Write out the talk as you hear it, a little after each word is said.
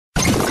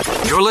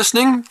You're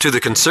listening to The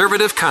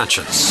Conservative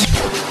Conscience.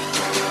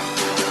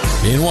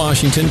 In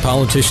Washington,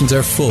 politicians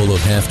are full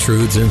of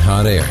half-truths and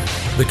hot air.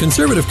 The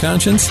Conservative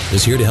Conscience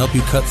is here to help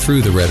you cut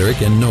through the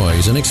rhetoric and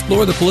noise and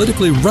explore the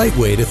politically right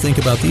way to think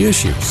about the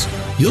issues.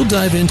 You'll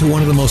dive into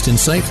one of the most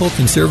insightful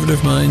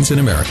conservative minds in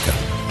America.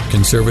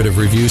 Conservative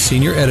Review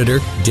Senior Editor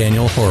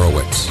Daniel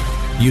Horowitz.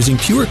 Using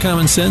pure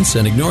common sense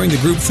and ignoring the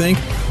groupthink,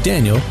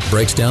 Daniel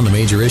breaks down the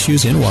major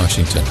issues in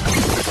Washington.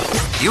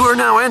 You are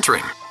now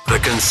entering The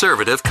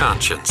Conservative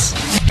Conscience.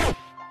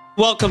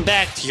 Welcome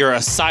back to your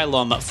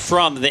asylum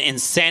from the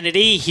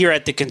insanity here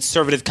at The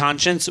Conservative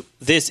Conscience.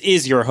 This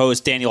is your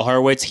host, Daniel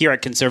Horowitz, here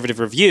at Conservative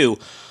Review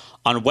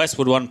on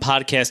Westwood One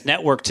Podcast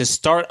Network to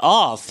start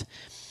off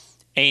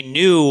a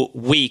new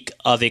week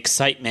of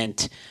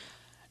excitement.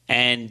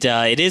 And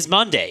it is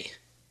Monday,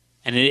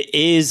 and it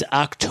is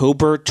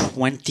October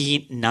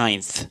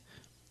 29th.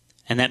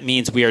 And that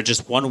means we are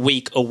just 1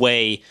 week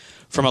away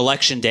from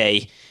Election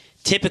Day.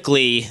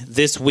 Typically,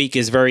 this week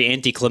is very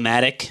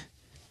anticlimactic,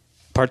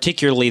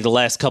 particularly the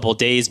last couple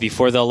days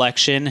before the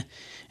election,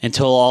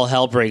 until all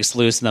hell breaks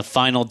loose in the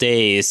final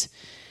days,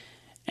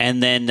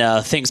 and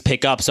then things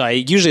pick up. So I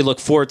usually look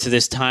forward to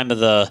this time of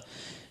the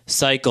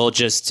cycle,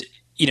 just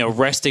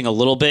resting a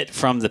little bit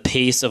from the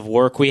pace of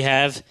work we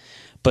have.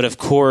 But of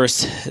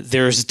course,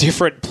 there's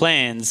different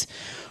plans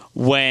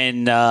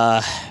when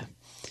the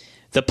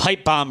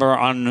pipe bomber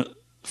on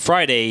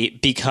Friday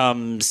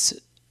becomes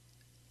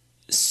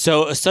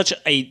such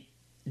a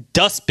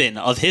dustbin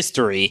of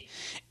history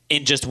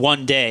in just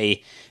one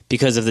day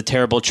because of the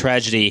terrible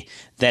tragedy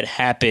that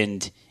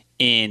happened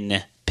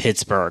in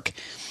Pittsburgh.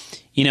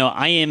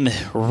 I am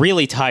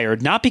really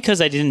tired, not because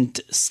I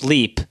didn't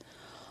sleep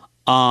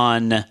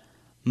on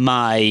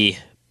my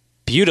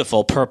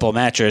beautiful purple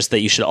mattress that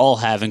you should all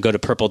have and go to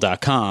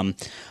purple.com.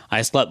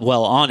 I slept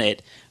well on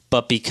it,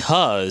 but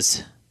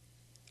because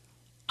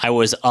I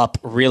was up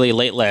really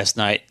late last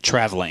night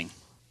traveling.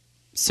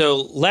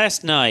 So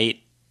last night,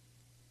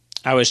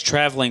 I was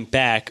traveling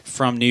back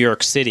from New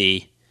York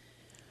City,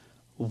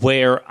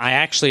 where I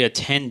actually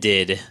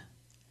attended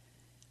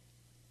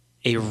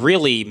a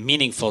really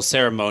meaningful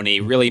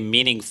ceremony, really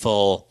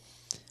meaningful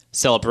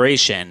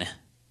celebration,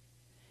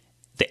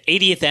 the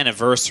 80th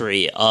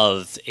anniversary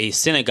of a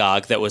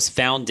synagogue that was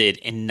founded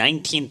in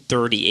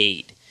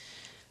 1938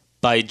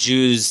 by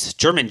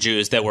German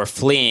Jews that were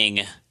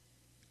fleeing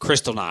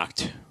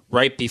Kristallnacht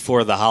right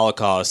before the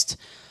Holocaust.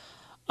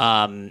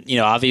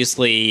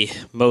 Obviously,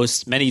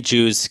 many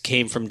Jews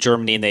came from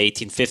Germany in the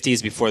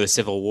 1850s before the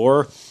Civil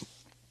War.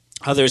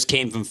 Others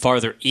came from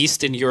farther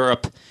east in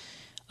Europe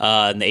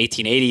in the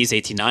 1880s,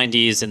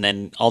 1890s, and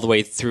then all the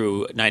way through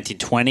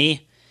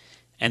 1920.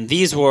 And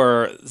these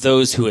were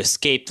those who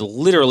escaped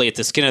literally at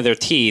the skin of their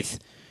teeth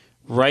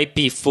right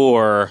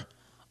before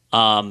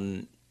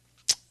the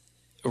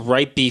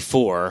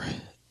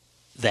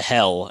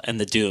hell and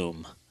the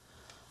doom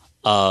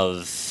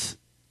of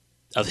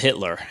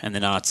Hitler and the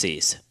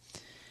Nazis.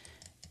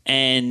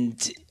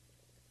 And,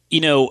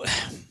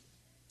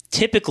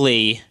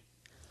 typically,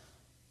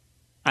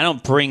 I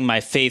don't bring my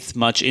faith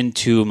much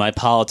into my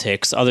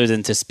politics other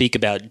than to speak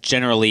about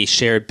generally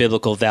shared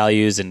biblical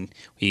values, and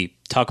we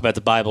talk about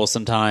the Bible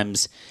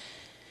sometimes.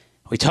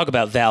 We talk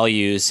about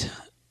values.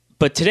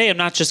 But today I'm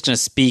not just going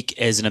to speak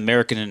as an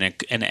American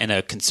and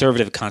a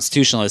conservative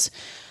constitutionalist,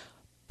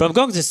 but I'm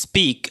going to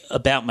speak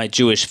about my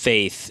Jewish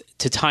faith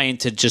to tie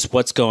into just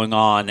what's going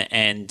on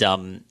and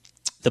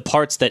the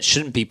parts that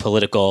shouldn't be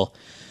political,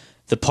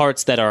 the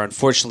parts that are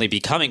unfortunately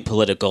becoming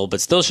political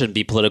but still shouldn't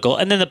be political,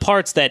 and then the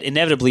parts that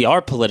inevitably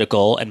are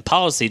political and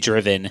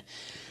policy-driven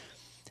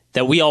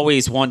that we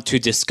always want to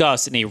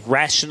discuss in a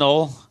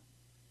rational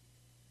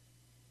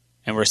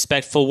and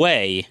respectful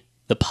way,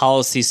 the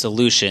policy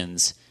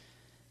solutions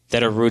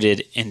that are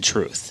rooted in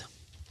truth.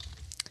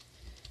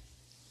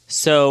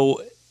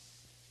 So,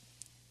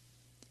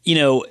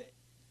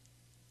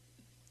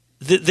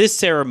 this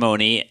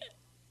ceremony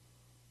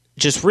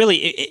just really,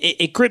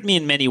 it gripped me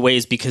in many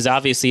ways because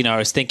obviously, I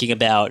was thinking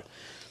about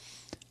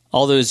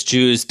all those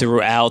Jews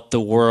throughout the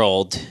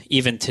world,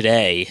 even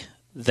today,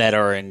 that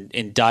are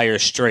in dire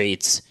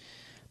straits,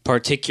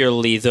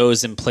 particularly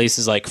those in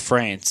places like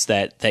France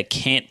that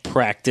can't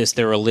practice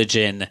their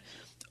religion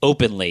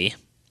openly,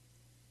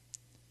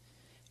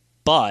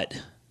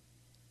 but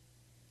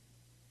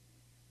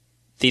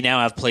they now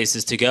have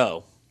places to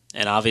go.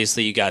 And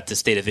obviously you got the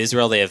state of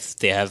Israel, they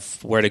have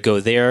where to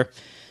go there.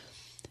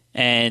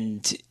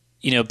 And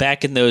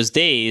back in those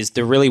days,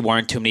 there really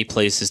weren't too many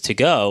places to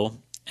go.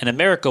 And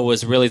America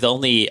was really the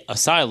only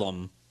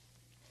asylum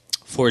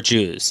for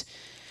Jews.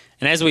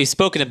 And as we've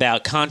spoken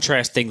about,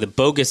 contrasting the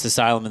bogus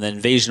asylum and the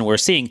invasion we're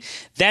seeing,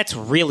 that's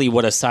really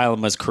what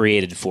asylum was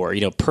created for.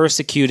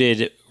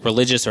 Persecuted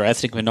religious or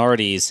ethnic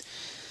minorities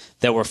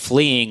that were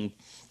fleeing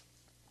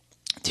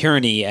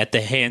tyranny at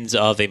the hands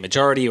of a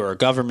majority or a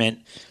government.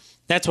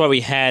 That's why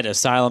we had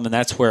asylum, and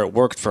that's where it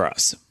worked for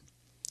us.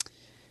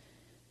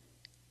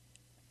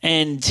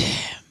 And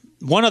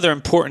one other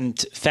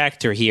important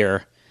factor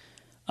here,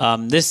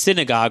 this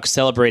synagogue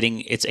celebrating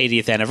its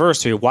 80th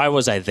anniversary, why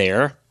was I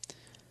there?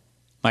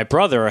 My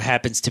brother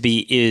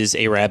is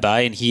a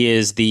rabbi, and he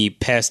is the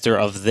pastor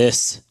of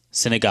this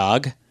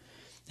synagogue,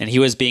 and he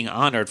was being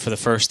honored for the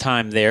first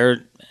time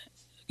there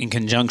in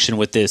conjunction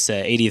with this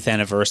 80th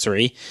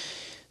anniversary.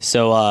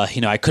 So,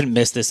 I couldn't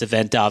miss this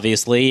event,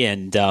 obviously,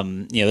 and,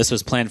 this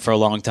was planned for a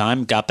long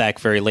time. Got back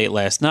very late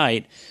last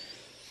night.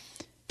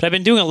 But I've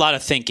been doing a lot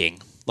of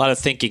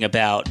thinking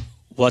about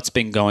what's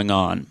been going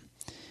on.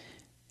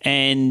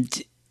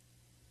 And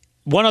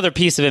one other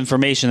piece of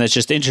information that's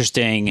just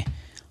interesting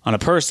on a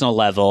personal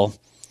level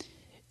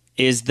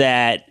is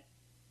that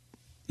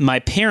my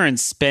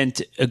parents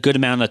spent a good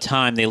amount of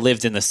time. They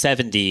lived in the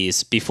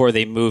 70s before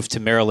they moved to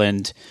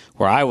Maryland,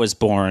 where I was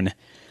born.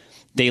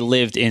 They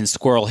lived in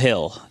Squirrel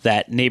Hill,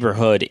 that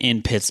neighborhood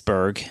in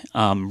Pittsburgh,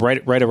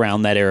 right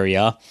around that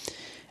area.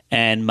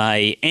 And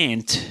my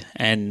aunt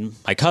and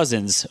my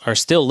cousins are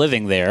still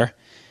living there.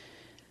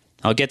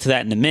 I'll get to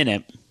that in a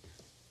minute.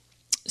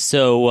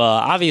 So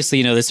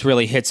obviously, this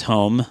really hits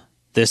home,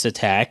 this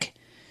attack.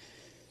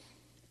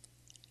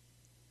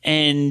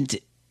 And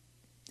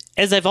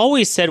as I've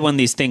always said when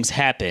these things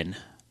happen,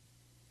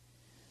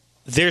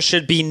 there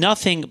should be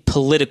nothing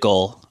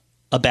political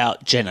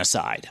about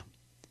genocide.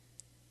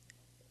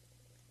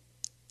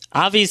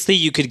 Obviously,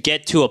 you could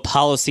get to a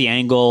policy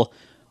angle.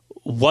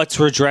 What's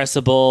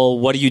redressable?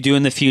 What do you do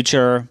in the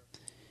future?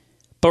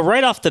 But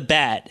right off the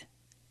bat,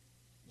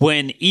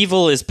 when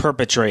evil is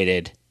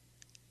perpetrated,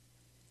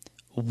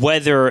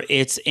 whether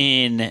it's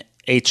in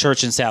a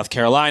church in South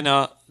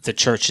Carolina, the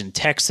church in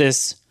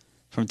Texas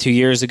from 2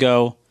 years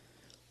ago,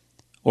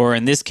 or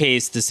in this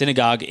case, the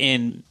synagogue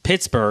in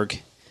Pittsburgh,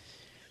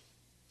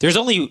 there's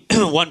only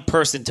one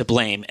person to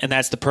blame, and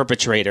that's the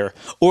perpetrator,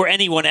 or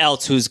anyone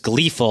else who's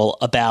gleeful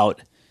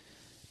about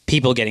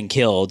people getting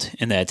killed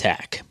in the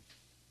attack.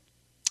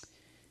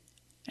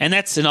 And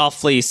that's an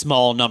awfully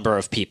small number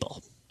of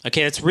people.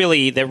 Okay, that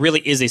really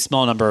is a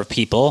small number of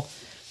people.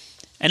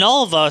 And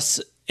all of us,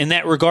 in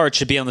that regard,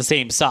 should be on the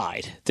same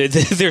side.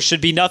 There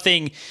should be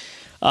nothing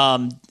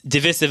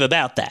divisive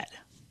about that.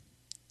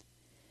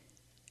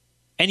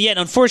 And yet,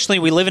 unfortunately,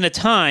 we live in a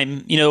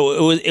time,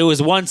 it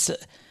was once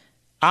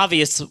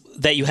obvious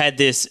that you had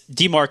this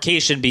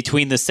demarcation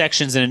between the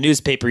sections in a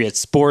newspaper. You had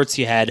sports,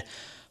 you had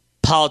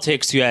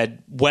politics, you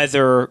had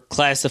weather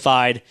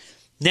classified.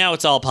 Now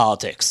it's all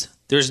politics.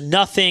 There's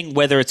nothing,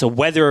 whether it's a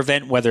weather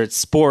event, whether it's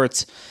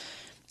sports,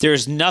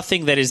 there's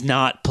nothing that is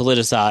not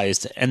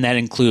politicized, and that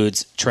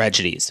includes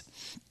tragedies.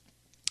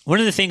 One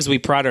of the things we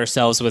pride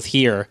ourselves with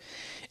here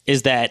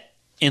is that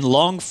in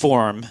long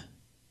form,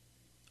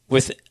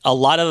 with a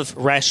lot of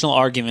rational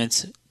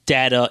arguments,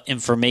 data,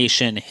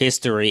 information,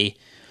 history,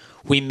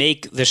 we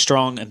make the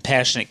strong and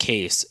passionate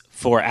case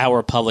for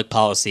our public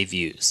policy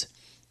views.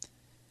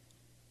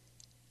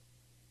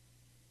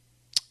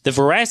 The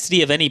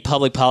veracity of any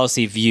public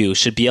policy view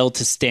should be able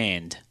to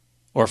stand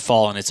or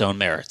fall on its own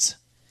merits.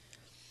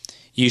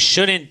 You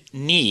shouldn't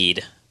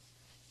need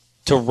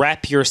to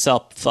wrap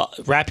yourself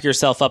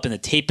up in the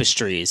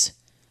tapestries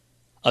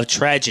of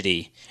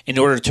tragedy in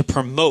order to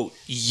promote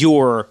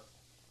your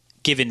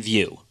given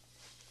view.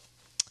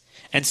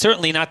 And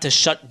certainly not to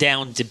shut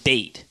down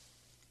debate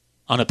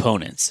on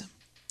opponents.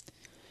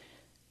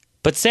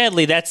 But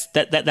sadly, that's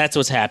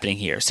what's happening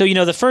here. So,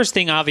 the first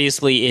thing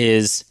obviously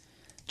is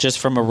just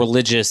from a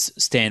religious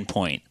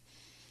standpoint.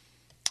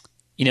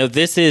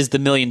 This is the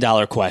 $1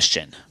 million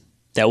question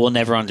that we'll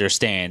never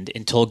understand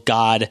until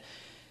God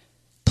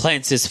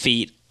plants his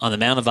feet on the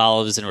Mount of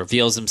Olives and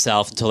reveals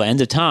himself until the end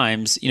of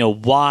times.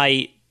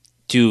 Why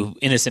do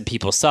innocent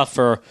people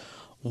suffer?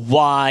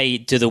 Why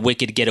do the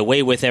wicked get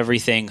away with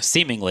everything,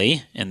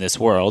 seemingly, in this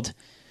world?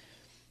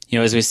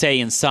 As we say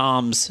in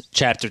Psalms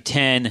chapter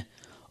 10,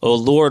 O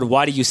Lord,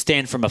 why do you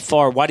stand from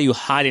afar? Why do you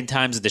hide in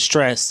times of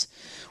distress?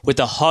 With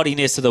the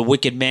haughtiness of the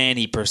wicked man,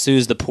 he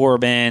pursues the poor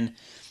man.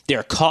 They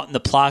are caught in the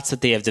plots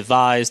that they have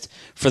devised.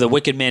 For the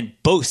wicked man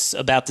boasts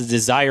about the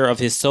desire of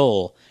his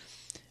soul,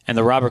 and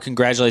the robber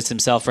congratulates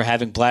himself for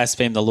having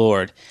blasphemed the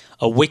Lord.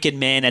 A wicked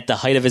man at the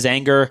height of his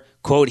anger,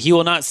 quote, he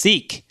will not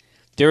seek.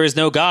 There is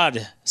no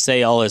God,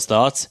 say all his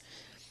thoughts.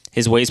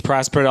 His ways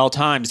prosper at all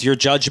times. Your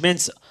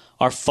judgments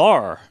are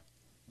far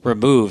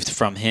removed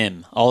from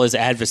him. All his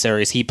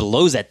adversaries, he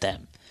blows at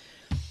them.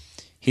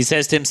 He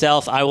says to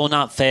himself, I will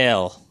not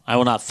fail. I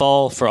will not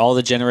fall. For all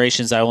the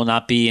generations I will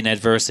not be in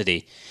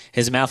adversity.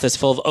 His mouth is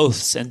full of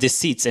oaths and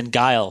deceits and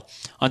guile.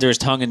 Under his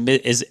tongue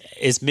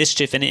is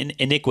mischief and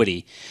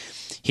iniquity.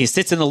 He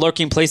sits in the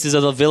lurking places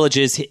of the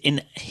villages.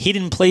 In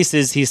hidden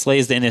places he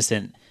slays the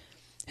innocent.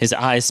 His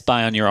eyes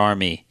spy on your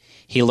army.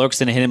 He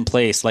lurks in a hidden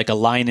place like a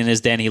lion in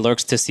his den. He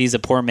lurks to seize a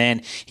poor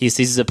man. He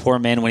seizes a poor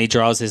man when he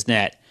draws his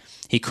net.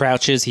 He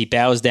crouches, he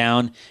bows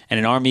down, and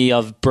an army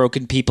of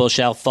broken people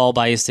shall fall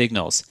by his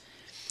signals.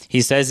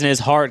 He says in his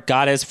heart,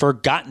 God has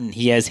forgotten.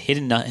 He has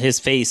hidden his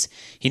face.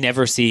 He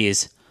never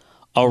sees.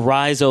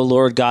 Arise, O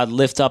Lord God,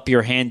 lift up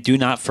your hand. Do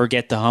not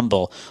forget the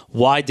humble.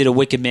 Why did a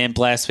wicked man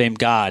blaspheme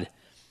God?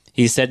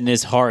 He said in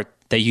his heart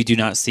that you do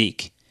not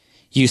seek.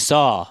 You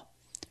saw,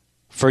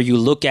 for you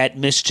look at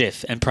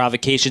mischief and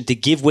provocation to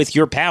give with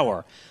your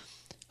power.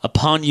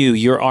 Upon you,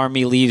 your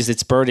army leaves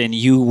its burden.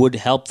 You would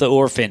help the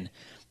orphan,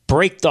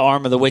 break the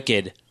arm of the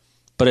wicked.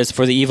 But as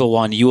for the evil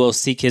one, you will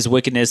seek his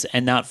wickedness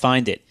and not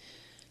find it.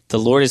 The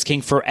Lord is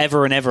king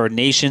forever and ever.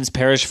 Nations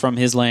perish from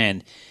his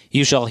land.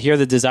 You shall hear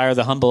the desire of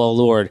the humble, O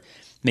Lord.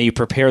 May you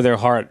prepare their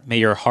heart. May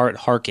your heart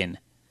hearken.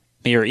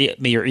 May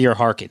your ear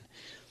hearken.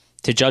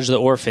 To judge the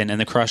orphan and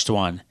the crushed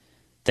one,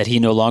 that he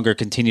no longer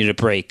continue to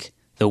break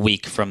the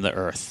weak from the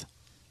earth.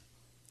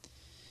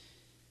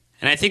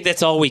 And I think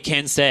that's all we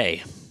can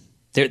say.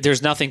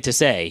 There's nothing to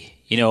say,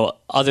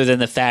 other than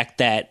the fact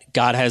that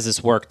God has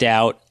this worked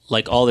out,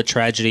 like all the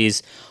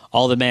tragedies,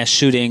 all the mass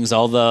shootings,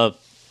 all the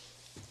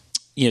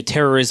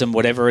terrorism,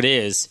 whatever it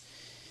is,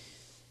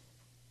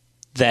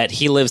 that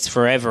he lives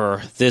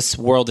forever. This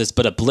world is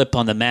but a blip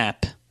on the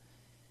map.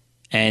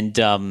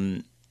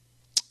 And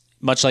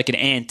much like an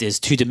ant is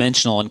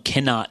two-dimensional and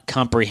cannot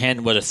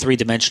comprehend what a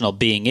three-dimensional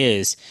being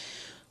is,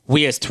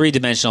 we as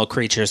three-dimensional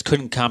creatures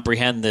couldn't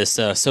comprehend this,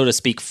 so to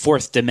speak,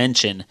 fourth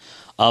dimension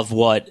of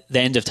what the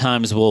end of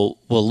times will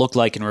look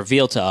like and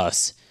reveal to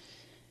us.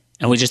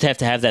 And we just have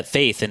to have that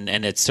faith, and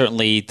it's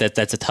certainly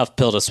that's a tough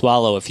pill to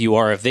swallow if you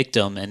are a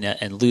victim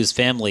and lose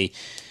family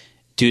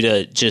due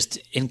to just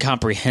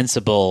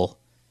incomprehensible,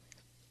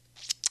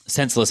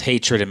 senseless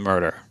hatred and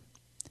murder.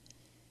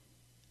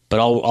 But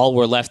all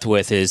we're left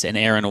with is, and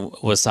Aaron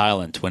was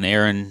silent. When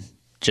Aaron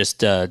just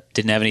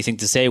didn't have anything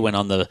to say, when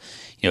on the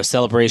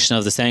celebration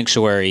of the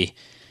sanctuary,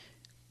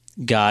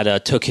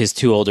 God took his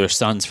two older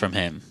sons from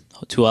him,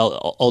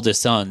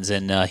 oldest sons,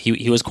 and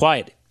he was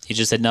quiet. He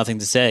just had nothing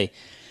to say.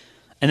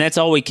 And that's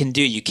all we can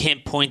do. You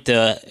can't point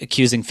the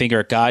accusing finger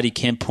at God. You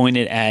can't point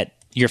it at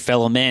your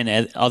fellow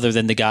man other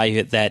than the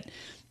guy that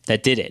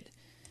did it.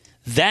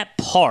 That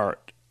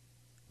part,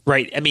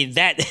 right? I mean,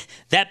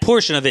 that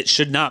portion of it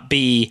should not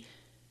be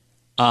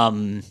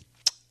that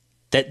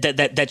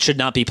should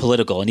not be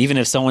political. And even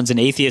if someone's an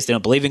atheist, they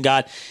don't believe in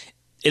God,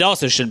 it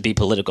also shouldn't be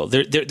political.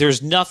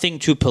 There's nothing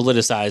to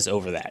politicize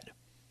over that.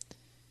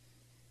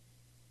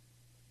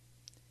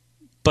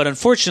 But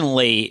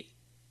unfortunately,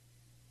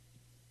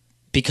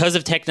 because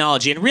of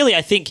technology, and really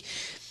I think,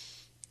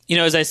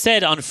 as I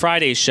said on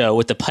Friday's show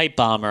with the pipe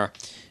bomber,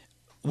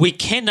 we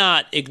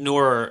cannot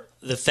ignore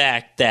the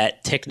fact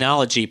that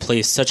technology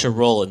plays such a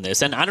role in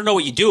this. And I don't know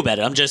what you do about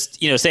it. I'm just,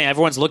 saying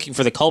everyone's looking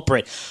for the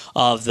culprit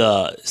of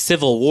the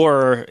Civil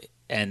War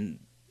and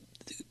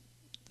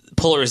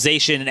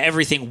polarization and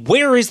everything.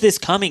 Where is this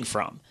coming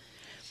from?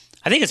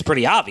 I think it's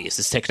pretty obvious.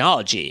 It's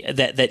technology,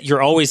 that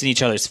you're always in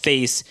each other's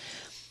face.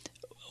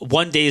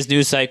 One day's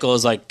news cycle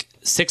is like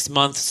 6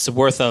 months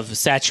worth of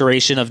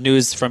saturation of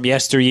news from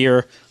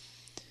yesteryear.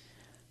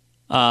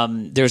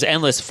 There's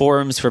endless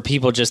forums for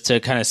people just to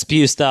kind of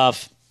spew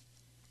stuff,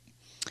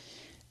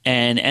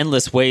 and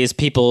endless ways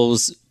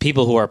people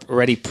who are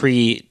already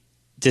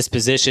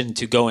predispositioned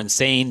to go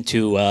insane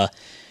to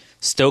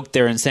stoke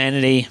their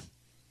insanity.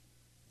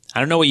 I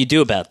don't know what you do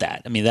about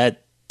that. I mean,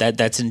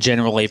 that's in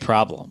general a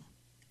problem,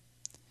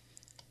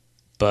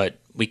 but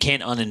we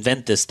can't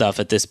uninvent this stuff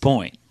at this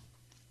point.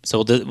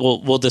 So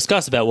we'll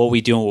discuss about what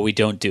we do and what we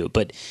don't do.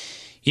 But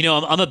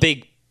I'm a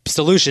big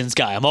solutions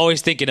guy. I'm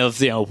always thinking of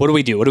what do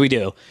we do? What do we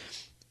do?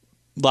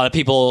 A lot of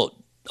people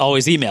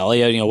always email,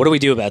 what do we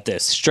do about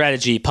this?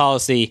 Strategy,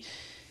 policy.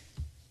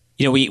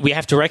 We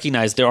have to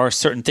recognize there are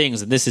certain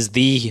things, and this is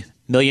the $1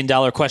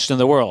 million question of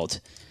the world: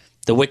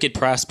 the wicked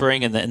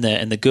prospering and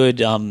the good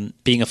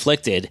being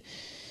afflicted.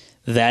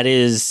 That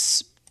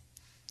is,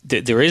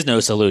 there is no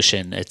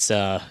solution. It's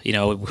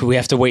we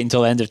have to wait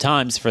until the end of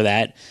times for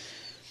that.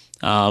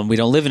 We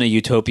don't live in a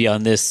utopia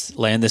on this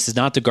land. This is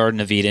not the Garden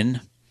of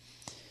Eden.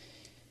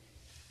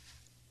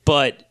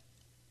 But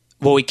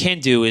what we can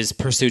do is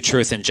pursue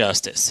truth and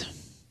justice.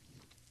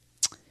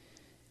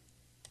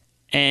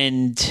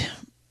 And,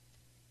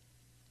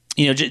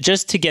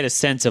 just to get a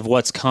sense of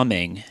what's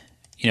coming,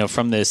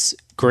 from this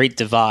great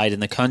divide in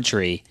the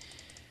country,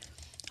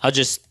 I'll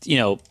just,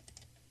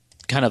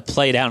 kind of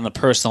play it out on a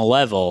personal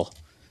level.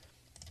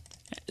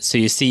 So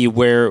you see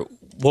where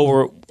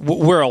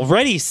we're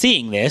already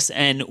seeing this,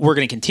 and we're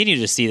going to continue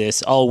to see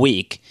this all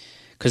week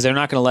because they're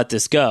not going to let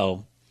this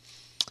go.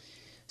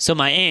 So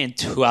my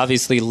aunt, who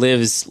obviously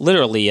lives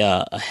literally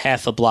a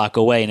half a block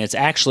away, and it's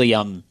actually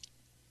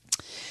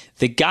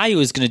the guy who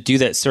is going to do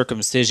that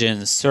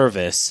circumcision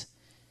service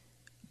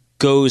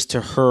goes to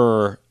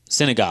her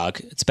synagogue.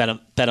 It's about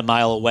a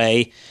mile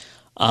away.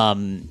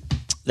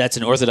 That's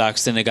an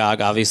Orthodox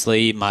synagogue,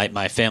 obviously.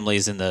 My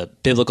family's in the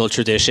biblical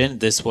tradition.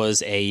 This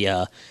was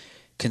a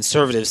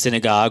conservative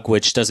synagogue,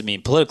 which doesn't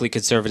mean politically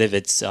conservative.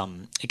 It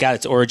got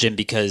its origin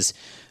because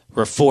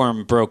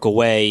Reform broke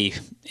away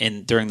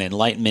during the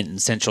Enlightenment in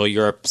Central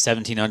Europe,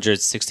 1700s,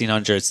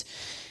 1600s.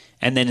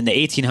 And then in the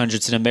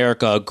 1800s in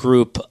America, a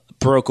group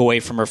broke away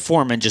from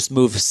Reform and just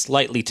moved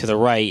slightly to the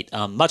right,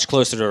 much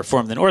closer to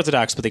Reform than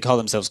Orthodox, but they call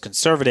themselves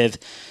conservative.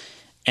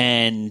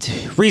 And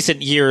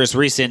recent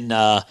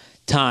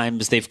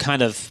times, they've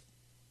kind of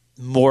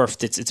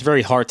morphed. It's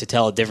very hard to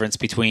tell a difference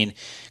between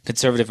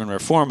conservative and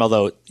Reform,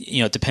 although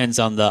it depends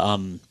on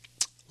the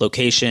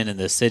location and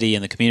the city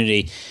and the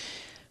community.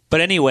 But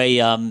anyway,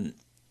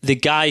 the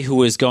guy who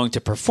was going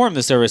to perform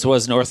the service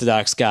was an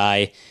Orthodox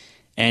guy,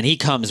 and he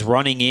comes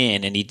running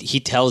in and he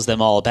tells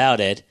them all about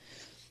it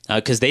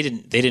because they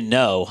didn't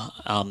know.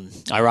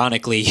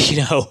 Ironically,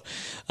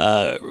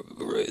 the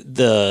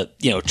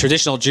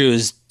traditional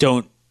Jews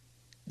don't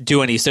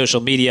do any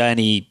social media,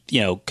 any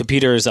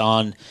computers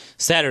on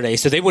Saturday,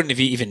 so they wouldn't have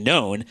even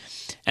known,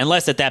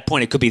 unless at that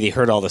point it could be they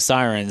heard all the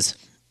sirens.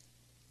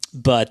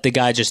 But the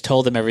guy just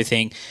told them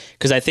everything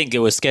because I think it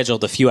was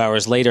scheduled a few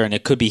hours later, and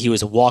it could be he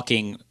was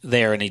walking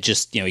there and he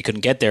just he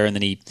couldn't get there, and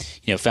then he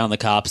found the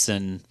cops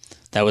and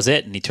that was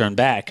it, and he turned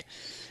back.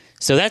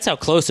 So that's how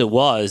close it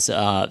was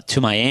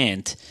to my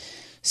aunt.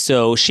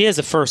 So she has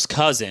a first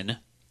cousin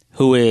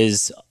who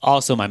is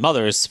also my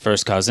mother's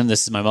first cousin.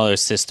 This is my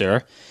mother's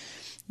sister,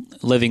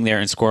 living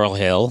there in Squirrel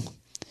Hill.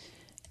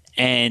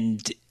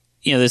 And,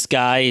 this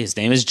guy, his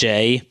name is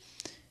Jay,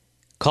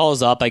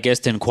 calls up, I guess,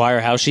 to inquire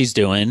how she's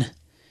doing,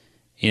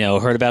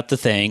 heard about the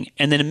thing,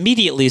 and then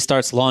immediately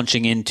starts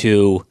launching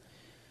into,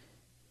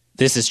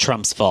 this is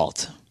Trump's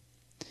fault.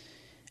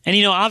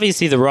 And,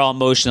 obviously the raw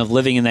emotion of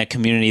living in that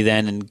community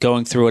then and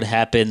going through what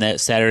happened that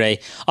Saturday.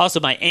 Also,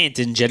 my aunt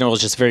in general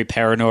is just very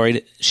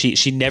paranoid.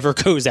 She never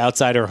goes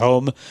outside her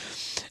home.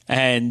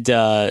 And,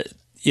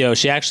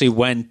 she actually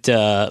went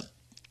to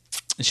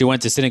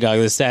synagogue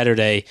this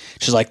Saturday.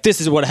 She's like, this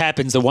is what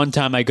happens the one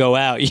time I go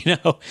out,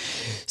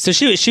 So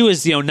she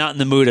was, not in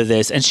the mood of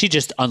this. And she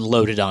just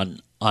unloaded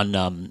on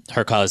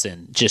her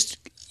cousin, just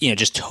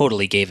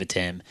totally gave it to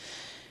him.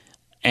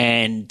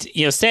 And,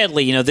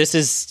 sadly, this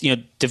is,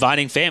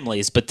 dividing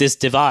families, but this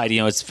divide,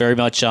 it's very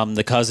much,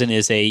 the cousin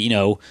is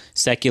a,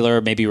 secular,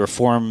 maybe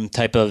reform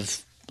type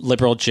of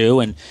liberal Jew.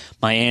 And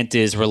my aunt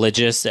is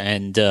religious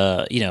and,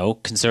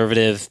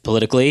 conservative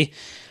politically.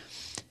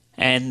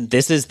 And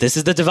this is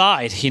the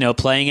divide,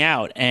 playing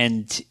out.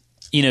 And,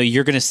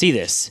 you're going to see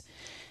this.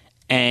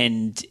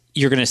 And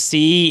you're going to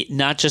see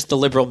not just the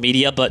liberal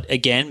media, but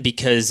again,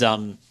 because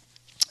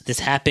this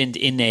happened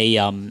in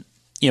a,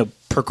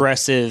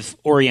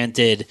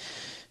 progressive-oriented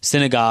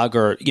synagogue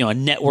or, a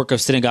network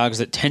of synagogues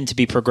that tend to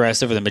be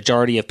progressive, or the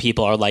majority of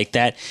people are like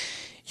that.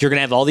 You're going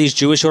to have all these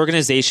Jewish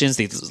organizations,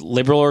 these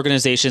liberal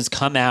organizations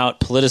come out,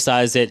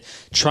 politicize it.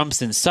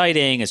 Trump's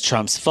inciting. It's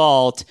Trump's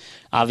fault.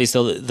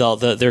 Obviously, they're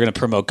going to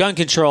promote gun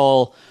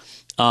control,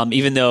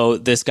 even though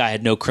this guy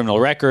had no criminal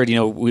record.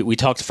 We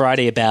talked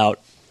Friday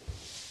about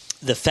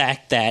the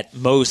fact that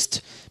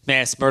most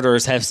mass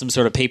murderers have some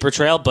sort of paper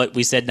trail, but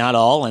we said not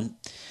all. And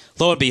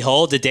lo and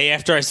behold, the day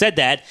after I said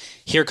that,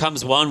 here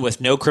comes one with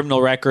no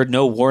criminal record,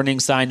 no warning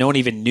sign. No one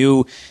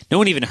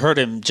even heard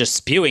him just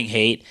spewing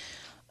hate.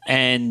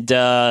 And,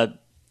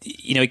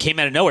 he came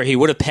out of nowhere. He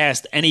would have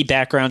passed any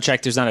background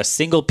check. There's not a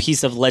single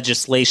piece of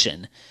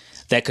legislation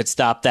that could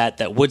stop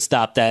that would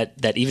stop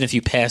that even if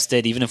you passed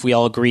it, even if we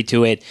all agreed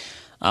to it,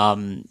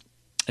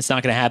 it's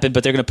not going to happen.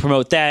 But they're going to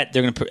promote that.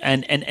 They're going to,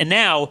 and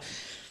now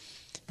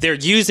they're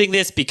using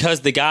this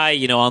because the guy,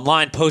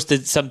 online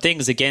posted some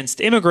things against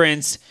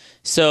immigrants.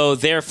 So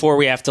therefore,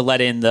 we have to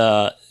let in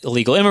the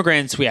illegal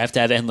immigrants. We have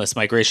to have endless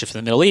migration from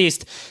the Middle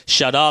East.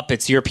 Shut up.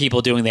 It's your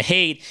people doing the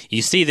hate.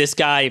 You see this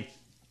guy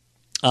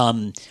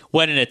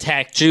went and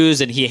attacked Jews,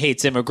 and he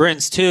hates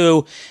immigrants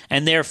too.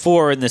 And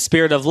therefore, in the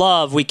spirit of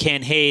love, we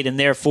can't hate. And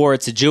therefore,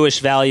 it's a Jewish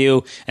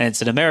value and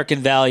it's an American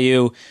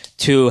value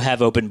to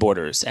have open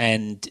borders.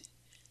 And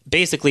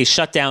basically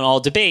shut down all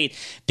debate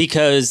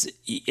because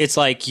it's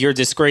like you're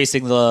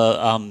disgracing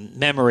the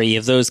memory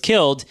of those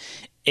killed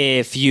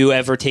if you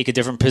ever take a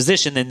different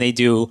position than they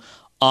do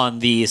on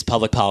these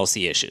public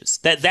policy issues.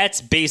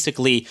 That's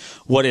basically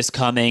what is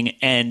coming.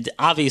 And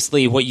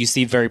obviously what you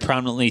see very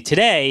prominently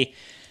today,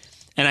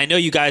 and I know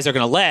you guys are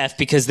going to laugh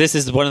because this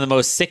is one of the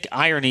most sick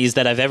ironies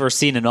that I've ever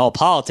seen in all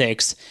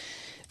politics,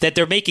 that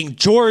they're making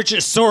George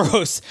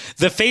Soros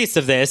the face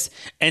of this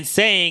and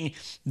saying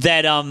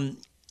that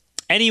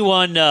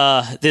anyone,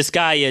 this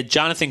guy,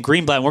 Jonathan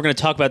Greenblatt, we're going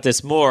to talk about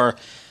this more,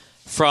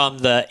 from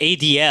the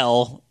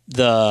ADL,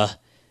 the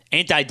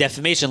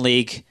Anti-Defamation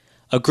League,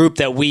 a group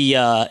that we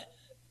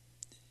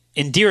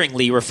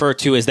endearingly refer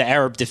to as the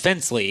Arab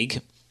Defense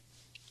League.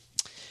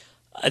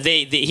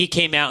 He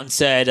came out and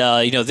said,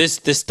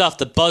 this stuff,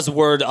 the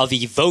buzzword of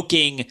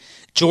evoking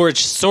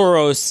George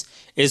Soros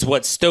is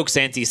what stokes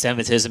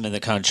anti-Semitism in the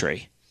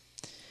country.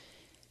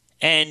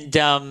 And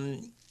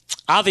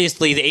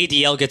obviously, the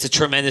ADL gets a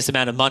tremendous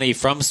amount of money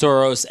from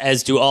Soros,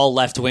 as do all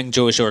left-wing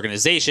Jewish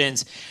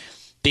organizations,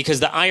 because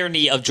the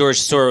irony of George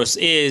Soros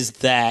is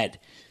that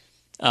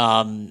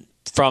from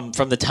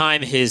the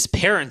time his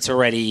parents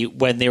already,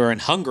 when they were in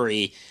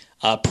Hungary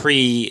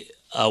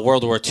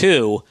pre-World War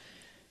II,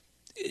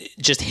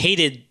 just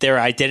hated their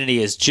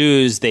identity as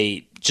Jews.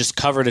 They just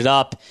covered it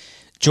up.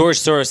 George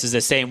Soros is the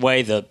same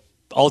way, the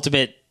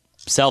ultimate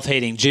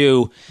self-hating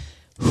Jew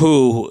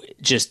who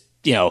just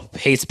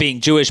hates being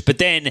Jewish, but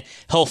then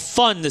he'll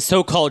fund the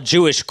so-called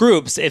Jewish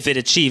groups if it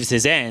achieves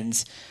his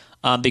ends,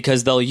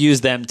 because they'll use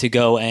them to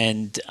go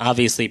and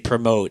obviously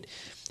promote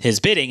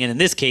his bidding. And in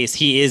this case,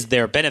 he is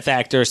their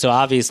benefactor. So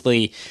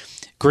obviously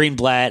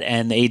Greenblatt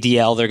and the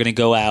ADL, they're going to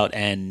go out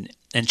and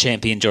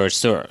champion George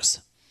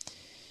Soros.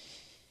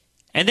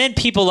 And then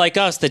people like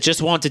us that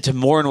just wanted to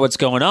mourn what's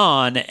going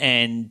on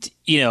and,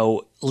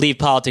 leave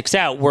politics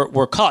out,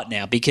 we're caught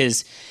now,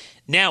 because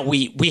now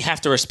we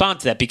have to respond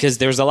to that, because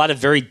there's a lot of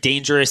very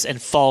dangerous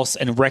and false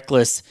and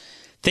reckless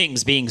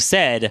things being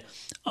said,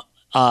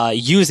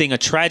 using a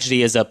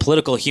tragedy as a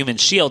political human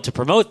shield to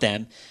promote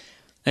them.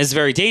 Is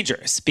very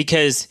dangerous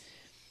because,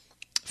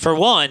 for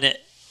one,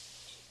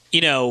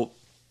 you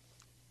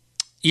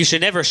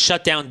should never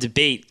shut down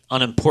debate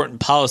on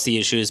important policy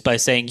issues by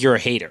saying you're a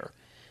hater.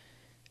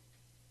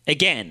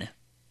 Again,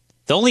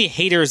 the only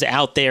haters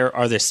out there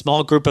are this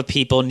small group of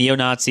people,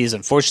 neo-Nazis.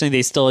 Unfortunately,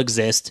 they still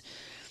exist.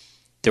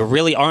 There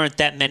really aren't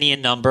that many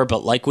in number,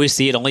 but like we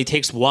see, it only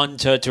takes one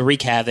to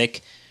wreak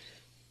havoc.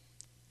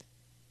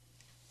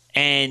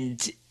 And,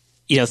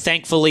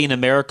 thankfully in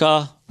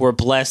America, we're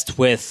blessed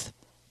with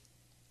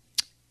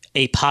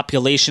a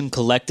population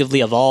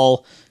collectively of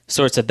all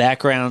sorts of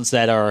backgrounds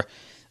that are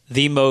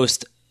the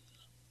most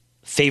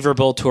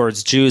favorable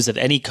towards Jews of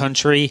any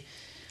country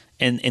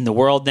in the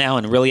world now,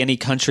 and really any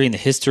country in the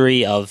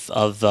history of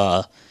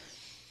the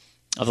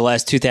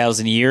last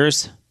 2,000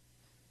 years.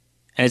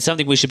 And it's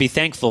something we should be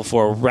thankful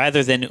for,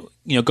 rather than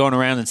going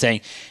around and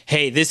saying,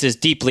 hey, this is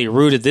deeply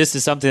rooted, this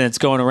is something that's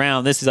going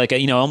around, this is like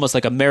almost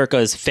like America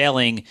is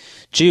failing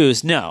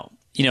Jews. No,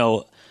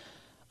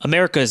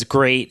 America is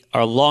great,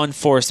 our law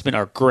enforcement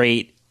are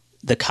great,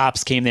 the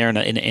cops came there in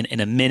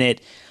a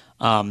minute.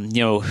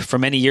 For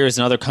many years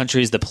in other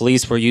countries, the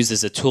police were used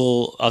as a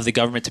tool of the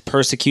government to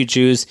persecute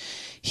Jews.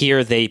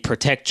 Here, they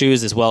protect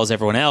Jews as well as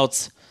everyone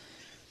else.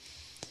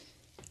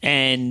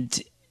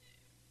 And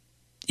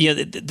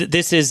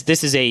this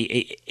is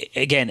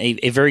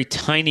a very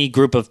tiny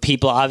group of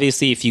people.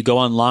 Obviously, if you go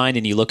online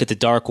and you look at the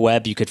dark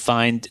web, you could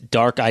find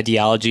dark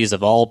ideologies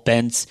of all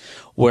bents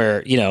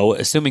where,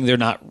 assuming they're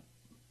not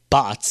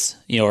bots,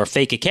 or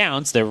fake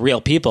accounts, they're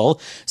real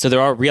people. So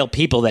there are real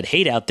people that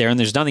hate out there, and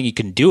there's nothing you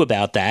can do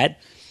about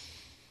that.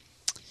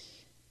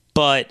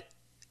 But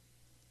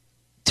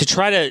to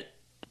try to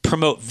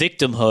promote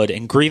victimhood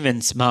and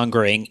grievance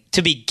mongering,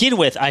 to begin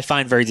with, I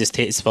find very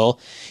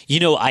distasteful.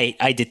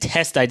 I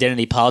detest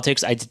identity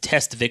politics. I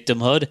detest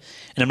victimhood,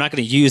 and I'm not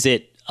going to use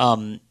it,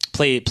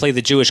 play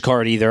the Jewish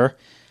card either.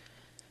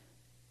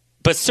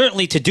 But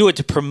certainly to do it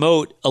to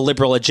promote a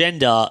liberal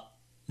agenda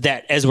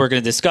that, as we're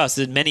going to discuss,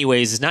 in many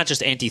ways is not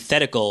just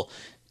antithetical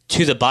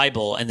to the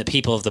Bible and the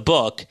people of the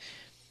book,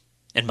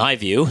 in my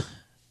view,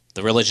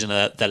 the religion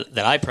that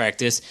I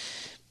practice,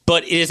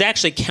 but it is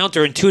actually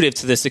counterintuitive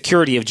to the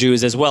security of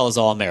Jews as well as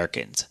all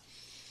Americans.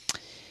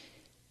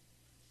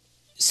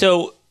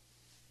 So,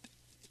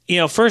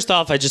 first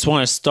off, I just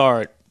want to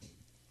start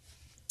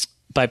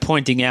by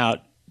pointing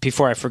out,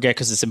 before I forget,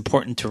 because it's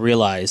important to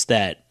realize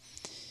that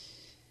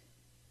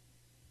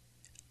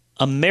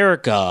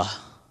America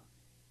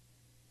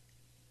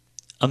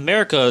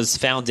is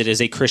founded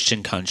as a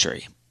Christian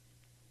country.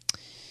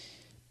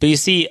 But you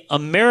see,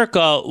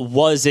 America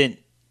wasn't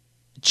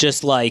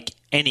just like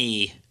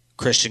any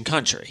Christian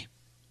country.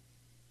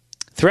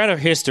 Throughout our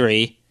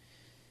history,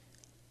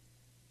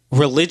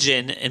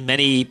 religion in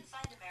many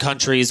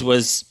countries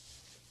was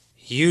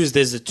used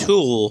as a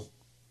tool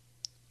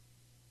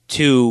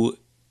to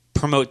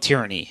promote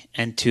tyranny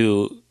and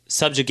to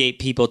subjugate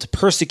people, to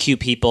persecute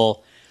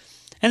people.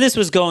 And this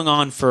was going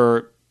on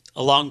for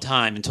a long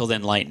time until the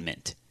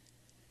Enlightenment.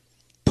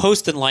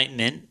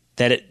 Post-Enlightenment,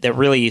 that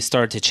really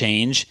started to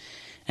change.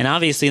 And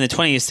obviously in the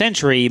 20th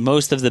century,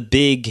 most of the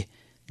big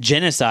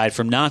genocide,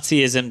 from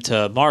Nazism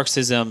to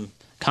Marxism,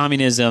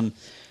 communism,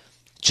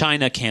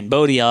 China,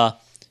 Cambodia,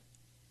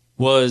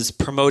 was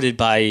promoted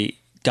by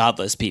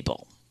godless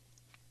people.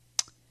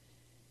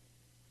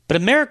 But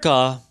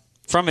America,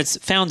 from its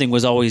founding,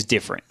 was always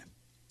different.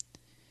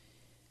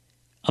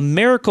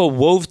 America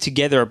wove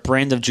together a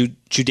brand of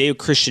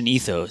Judeo-Christian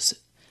ethos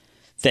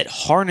that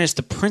harnessed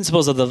the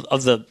principles of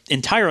the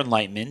entire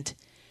Enlightenment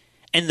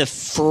and the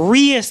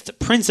freest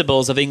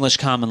principles of English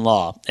common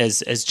law,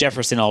 as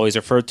Jefferson always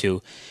referred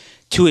to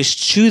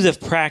eschew the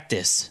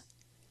practice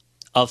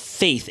of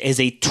faith as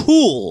a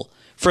tool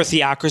for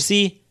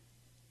theocracy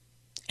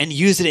and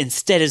use it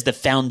instead as the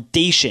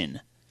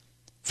foundation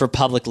for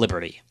public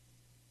liberty.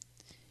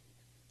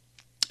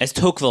 As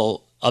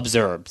Tocqueville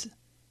observed,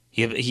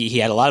 he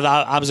had a lot of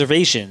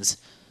observations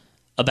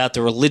about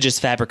the religious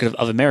fabric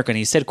of America, and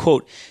he said,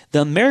 quote,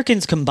 "The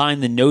Americans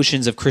combine the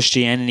notions of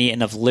Christianity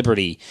and of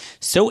liberty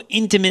so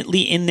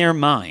intimately in their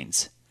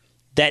minds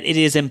that it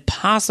is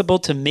impossible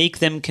to make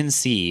them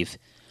conceive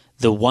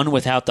the one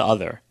without the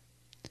other.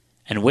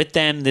 And with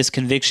them, this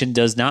conviction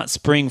does not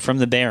spring from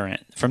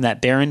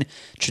that barren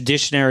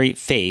traditionary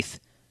faith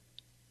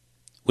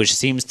which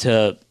seems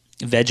to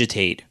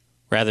vegetate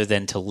rather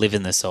than to live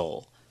in the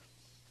soul."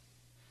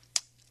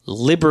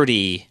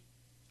 Liberty,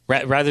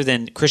 rather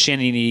than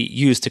Christianity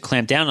used to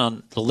clamp down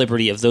on the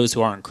liberty of those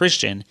who aren't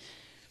Christian,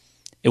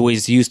 it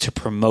was used to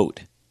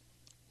promote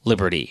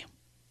liberty.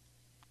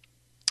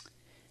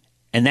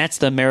 And that's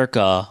the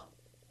America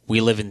we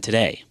live in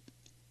today.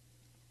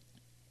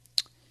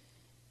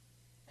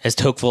 As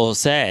Tocqueville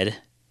said,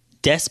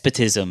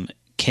 despotism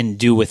can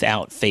do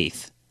without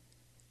faith.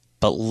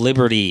 but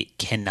liberty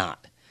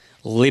cannot.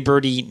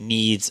 Liberty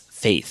needs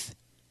faith.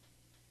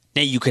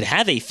 Now, you could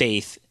have a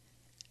faith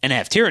and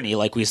have tyranny,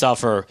 like we saw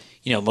for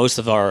most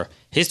of our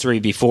history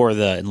before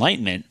the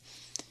Enlightenment,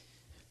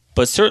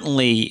 but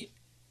certainly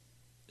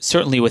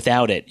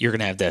without it, you're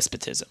going to have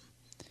despotism.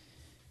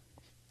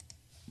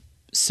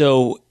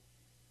 So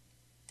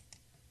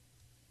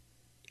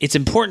it's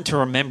important to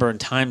remember in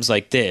times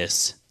like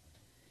this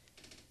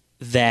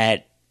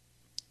that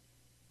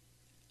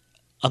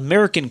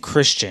American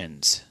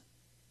Christians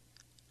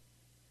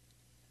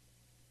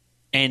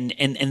and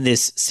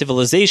this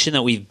civilization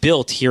that we've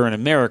built here in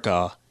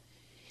America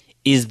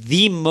is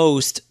the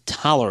most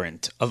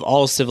tolerant of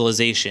all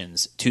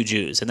civilizations to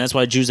Jews. And that's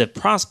why Jews have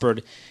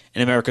prospered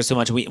in America so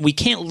much. We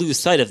can't lose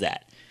sight of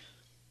that.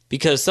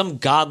 Because some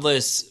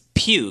godless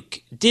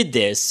puke did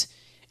this,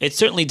 it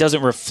certainly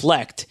doesn't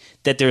reflect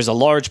that there's a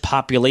large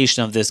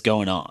population of this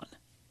going on.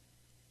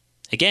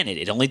 Again,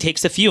 it only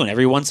takes a few, and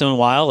every once in a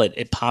while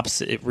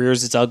it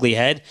rears its ugly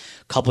head.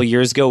 A couple of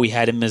years ago, we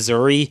had in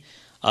Missouri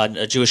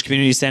a Jewish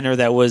community center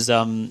that was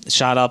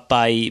shot up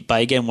by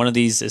again, one of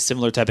these, a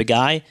similar type of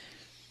guy.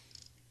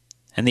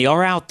 And they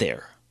are out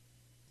there.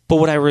 But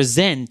what I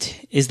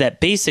resent is that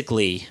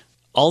basically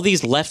all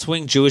these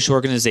left-wing Jewish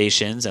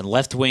organizations and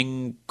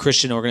left-wing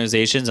Christian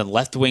organizations and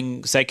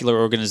left-wing secular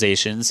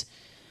organizations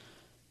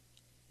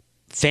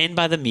fanned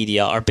by the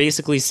media are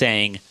basically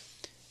saying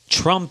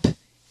Trump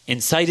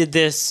incited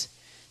this.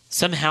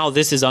 Somehow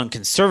this is on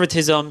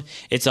conservatism.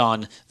 It's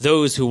on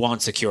those who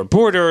want secure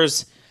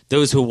borders,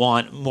 those who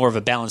want more of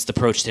a balanced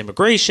approach to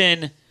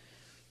immigration.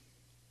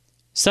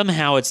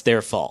 Somehow it's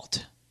their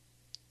fault.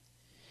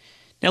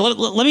 Now,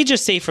 let me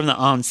just say from the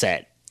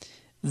onset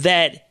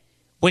that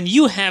when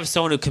you have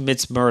someone who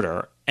commits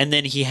murder and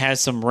then he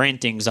has some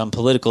rantings on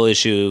political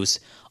issues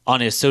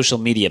on his social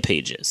media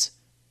pages,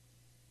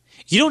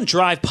 you don't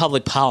drive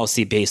public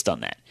policy based on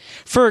that.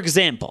 For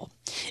example,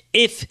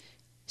 if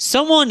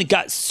someone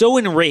got so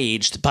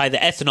enraged by the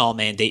ethanol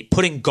mandate,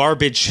 putting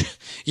garbage,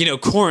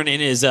 corn in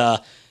his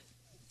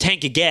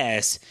tank of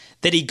gas,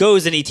 that he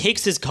goes and he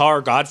takes his car,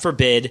 God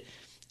forbid,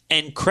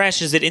 and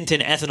crashes it into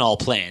an ethanol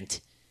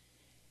plant,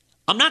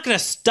 I'm not going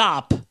to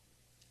stop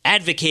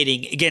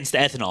advocating against the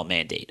ethanol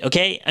mandate,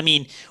 okay? I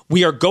mean,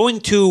 we are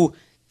going to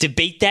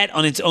debate that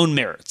on its own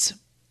merits.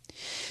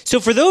 So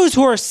for those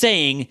who are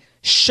saying,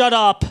 shut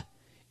up,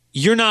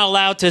 you're not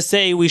allowed to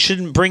say we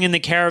shouldn't bring in the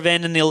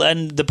caravan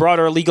and the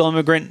broader illegal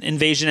immigrant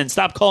invasion, and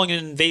stop calling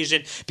it an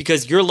invasion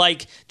because you're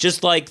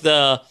just like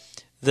the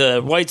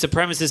white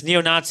supremacist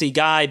neo-Nazi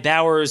guy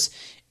Bowers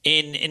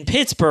in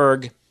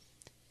Pittsburgh.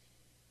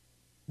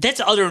 That's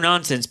utter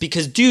nonsense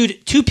because,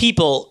 dude, two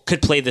people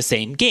could play the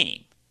same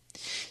game.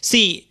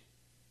 See,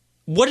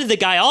 what did the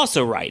guy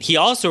also write? He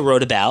also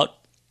wrote about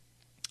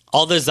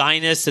all the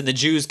Zionists and the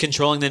Jews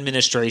controlling the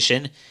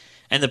administration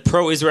and the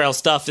pro-Israel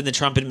stuff in the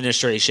Trump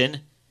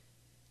administration.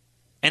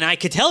 And I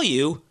could tell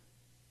you,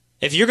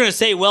 if you're going to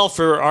say, well,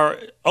 for our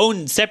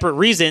own separate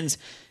reasons,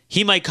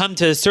 he might come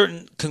to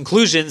certain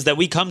conclusions that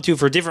we come to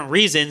for different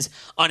reasons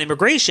on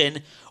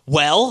immigration,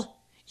 well,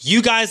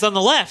 you guys on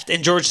the left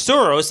and George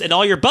Soros and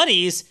all your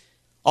buddies,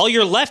 all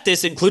your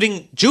leftists,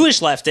 including Jewish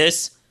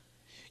leftists,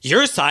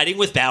 you're siding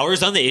with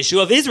Bowers on the issue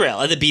of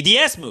Israel and the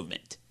BDS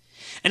movement.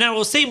 And I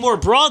will say more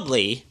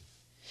broadly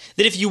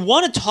that if you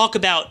want to talk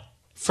about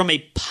from a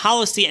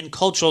policy and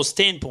cultural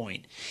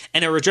standpoint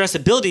and a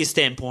redressability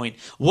standpoint,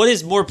 what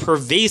is more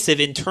pervasive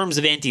in terms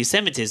of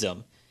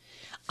anti-Semitism,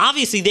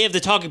 obviously they have the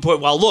talking point,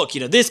 well, look,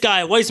 this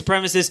guy, white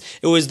supremacist,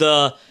 it was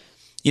the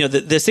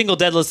single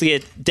deadliest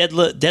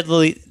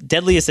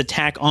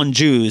attack on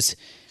Jews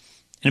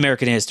in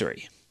American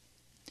history.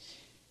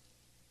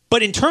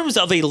 But in terms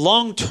of a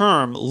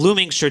long-term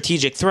looming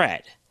strategic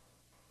threat,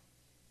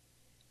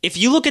 if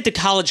you look at the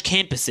college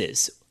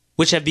campuses,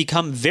 which have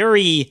become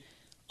very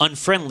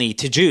unfriendly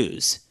to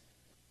Jews,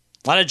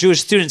 a lot of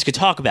Jewish students could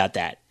talk about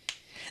that.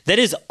 That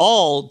is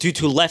all due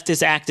to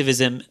leftist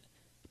activism,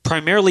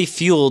 primarily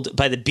fueled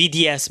by the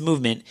BDS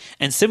movement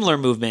and similar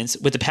movements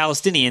with the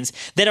Palestinians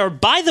that are,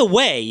 by the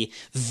way,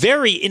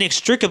 very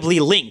inextricably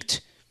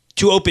linked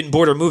to open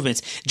border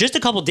movements. Just a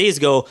couple days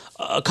ago,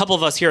 a couple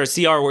of us here at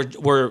CR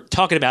were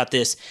talking about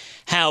this,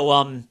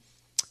 how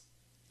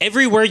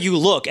everywhere you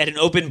look at an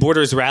open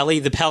borders rally,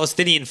 the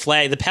Palestinian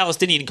flag, the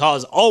Palestinian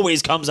cause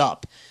always comes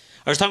up.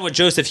 I was talking with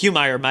Joseph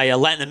Humeyer, my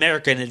Latin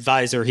American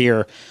advisor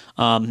here.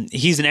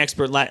 He's an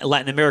expert in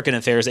Latin American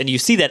affairs, and you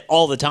see that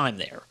all the time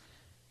there.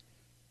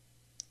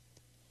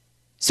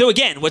 So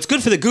again, what's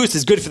good for the goose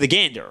is good for the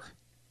gander.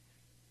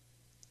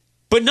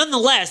 But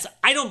nonetheless,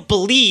 I don't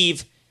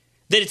believe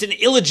that it's an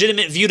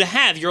illegitimate view to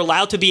have. You're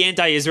allowed to be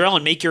anti-Israel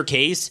and make your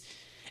case.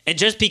 And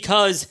just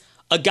because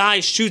a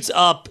guy shoots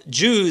up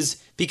Jews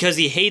because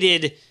he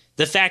hated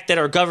the fact that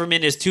our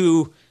government is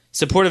too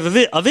supportive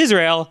of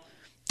Israel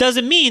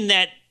doesn't mean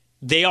that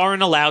they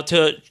aren't allowed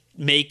to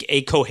make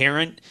a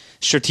coherent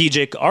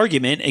strategic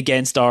argument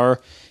against our,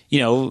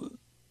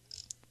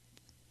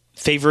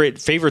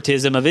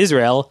 favoritism of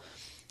Israel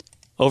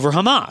over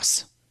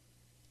Hamas.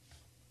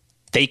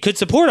 They could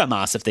support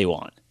Hamas if they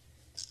want.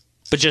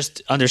 But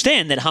just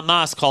understand that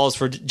Hamas calls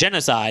for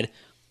genocide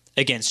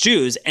against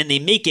Jews, and they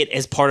make it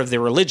as part of their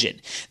religion.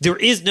 There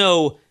is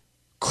no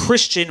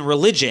Christian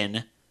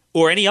religion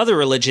or any other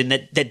religion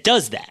that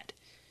does that.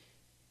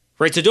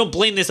 Right? So don't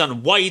blame this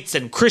on whites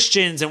and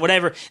Christians and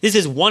whatever. This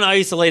is one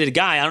isolated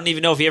guy. I don't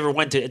even know if he ever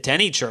went to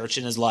any church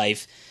in his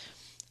life.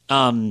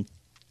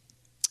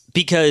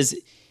 Because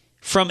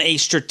from a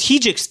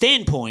strategic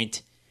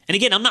standpoint, and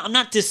again, I'm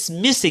not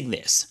dismissing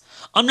this.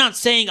 I'm not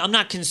saying I'm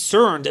not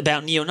concerned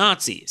about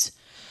neo-Nazis.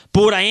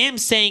 But what I am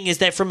saying is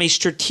that from a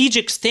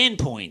strategic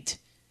standpoint,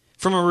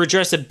 from a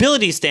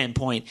redressability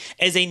standpoint,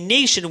 as a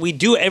nation, we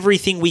do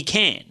everything we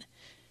can.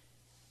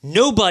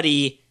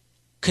 Nobody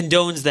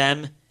condones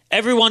them.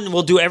 Everyone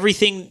will do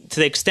everything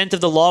to the extent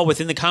of the law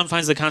within the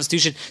confines of the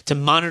Constitution to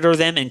monitor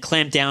them and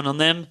clamp down on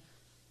them.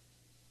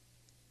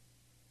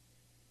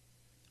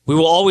 We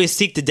will always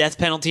seek the death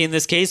penalty in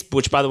this case,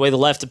 which, by the way, the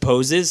left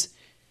opposes.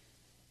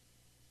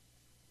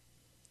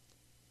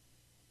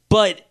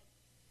 But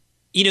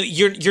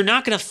you're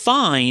not going to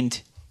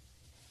find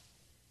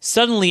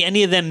suddenly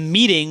any of them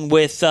meeting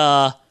with,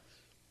 David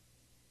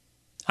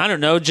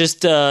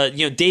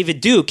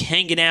Duke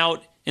hanging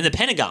out in the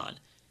Pentagon.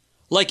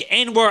 Like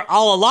Anwar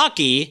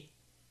al-Awlaki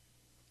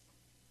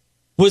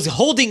was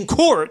holding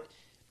court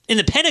in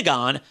the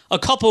Pentagon a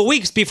couple of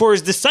weeks before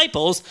his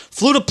disciples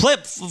flew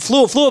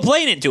a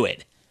plane into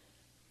it.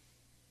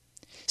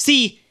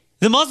 See,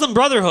 the Muslim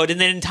Brotherhood and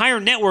the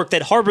entire network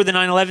that harbored the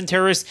 9/11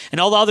 terrorists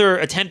and all the other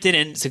attempted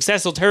and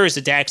successful terrorist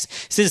attacks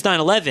since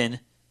 9/11,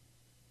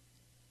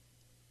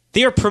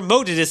 they are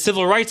promoted as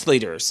civil rights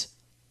leaders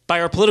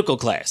by our political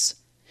class.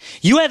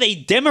 You have a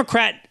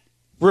Democrat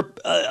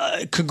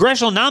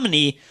congressional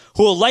nominee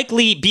who will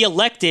likely be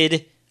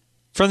elected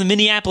from the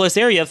Minneapolis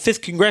area,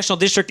 5th Congressional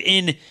District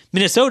in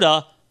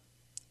Minnesota,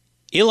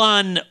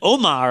 Ilhan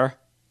Omar,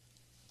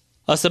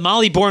 a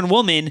Somali-born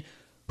woman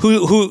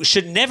who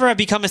should never have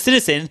become a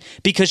citizen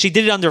because she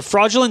did it under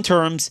fraudulent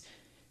terms.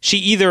 She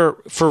either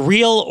for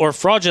real or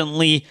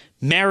fraudulently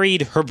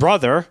married her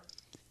brother.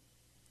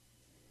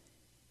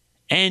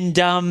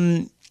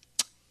 And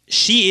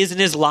she is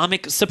an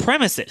Islamic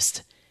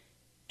supremacist.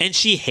 And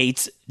she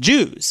hates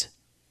Jews.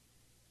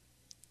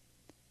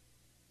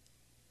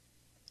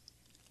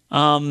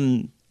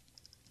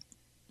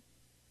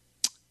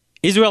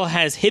 Israel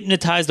has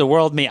hypnotized the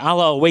world. May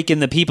Allah awaken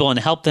the people and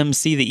help them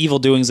see the evil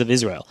doings of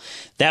Israel.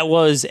 That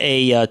was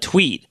a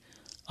tweet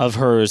of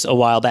hers a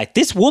while back.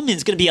 This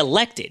woman's going to be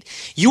elected.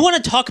 You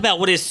want to talk about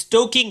what is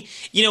stoking,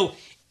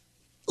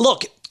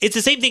 look, it's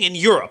the same thing in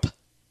Europe.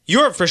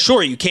 Europe, for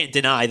sure, you can't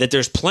deny that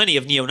there's plenty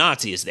of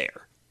neo-Nazis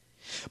there.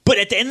 But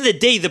at the end of the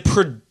day, the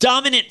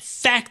predominant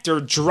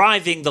factor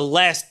driving the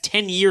last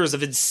 10 years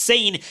of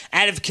insane,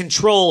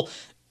 out-of-control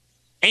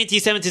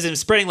anti-Semitism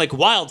spreading like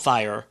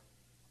wildfire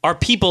are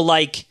people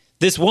like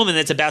this woman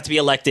that's about to be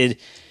elected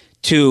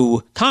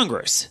to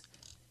Congress.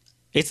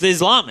 It's the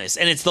Islamists,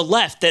 and it's the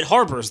left that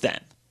harbors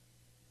them.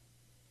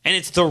 And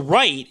it's the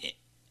right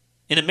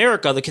in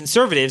America, the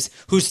conservatives,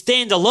 who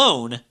stand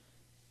alone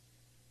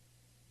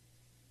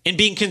in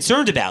being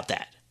concerned about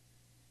that.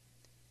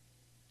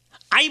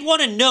 I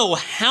want to know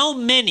how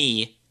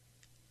many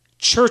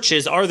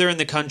churches are there in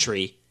the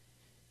country,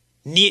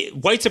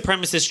 white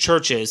supremacist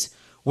churches,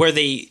 where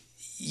they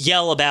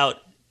yell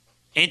about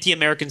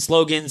anti-American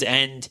slogans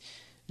and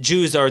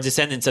Jews are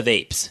descendants of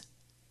apes.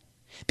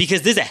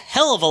 Because there's a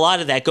hell of a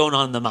lot of that going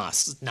on in the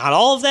mosques. Not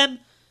all of them,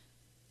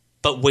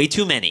 but way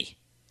too many.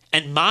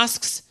 And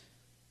mosques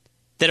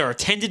that are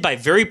attended by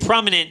very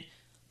prominent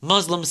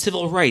Muslim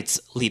civil rights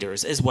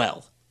leaders as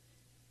well.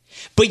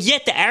 But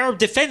yet the Arab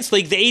Defense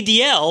League, the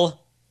ADL,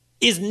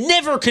 is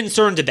never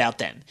concerned about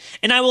them.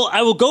 And I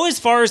will go as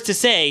far as to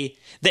say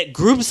that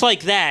groups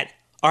like that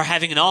are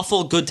having an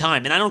awful good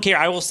time. And I don't care,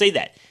 I will say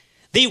that.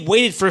 They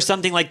waited for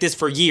something like this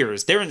for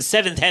years. They're in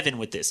seventh heaven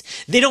with this.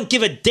 They don't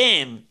give a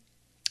damn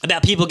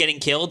about people getting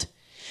killed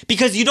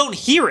because you don't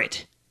hear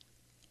it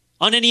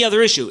on any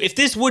other issue. If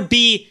this would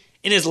be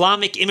an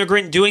Islamic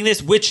immigrant doing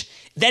this, which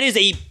that is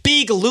a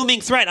big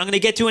looming threat I'm going to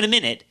get to in a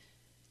minute,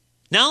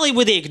 not only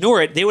would they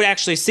ignore it, they would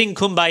actually sing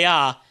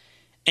Kumbaya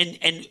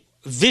and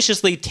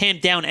viciously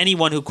tamp down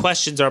anyone who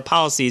questions our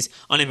policies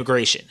on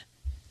immigration.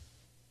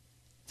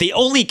 They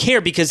only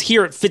care because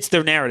here it fits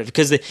their narrative.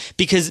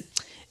 Because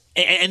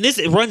and this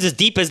runs as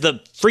deep as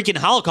the freaking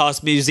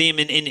Holocaust Museum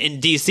in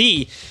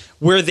D.C.,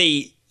 where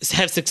they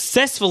have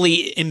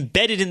successfully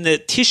embedded in the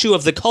tissue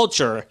of the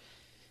culture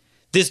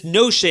this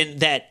notion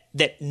that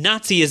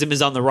Nazism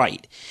is on the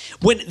right.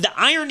 When the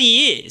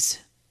irony is,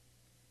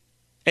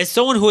 as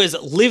someone who has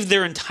lived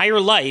their entire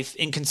life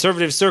in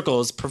conservative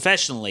circles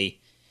professionally,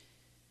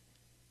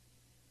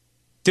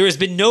 there has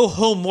been no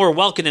home more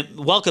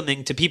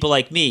welcoming to people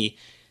like me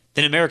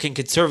than American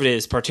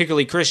conservatives,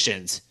 particularly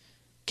Christians,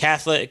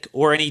 Catholic,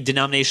 or any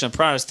denomination of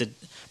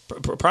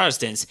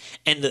Protestants.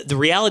 And the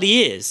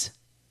reality is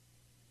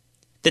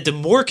that the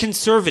more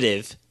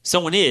conservative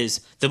someone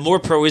is, the more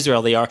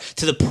pro-Israel they are,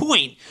 to the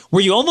point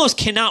where you almost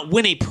cannot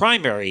win a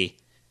primary,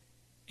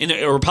 in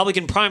a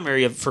Republican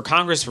primary for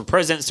Congress, for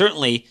president,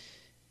 certainly,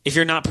 if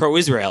you're not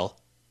pro-Israel.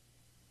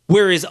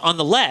 Whereas on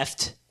the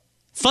left,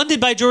 funded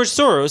by George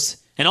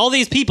Soros and all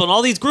these people and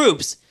all these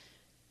groups,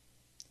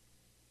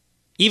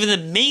 even the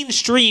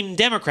mainstream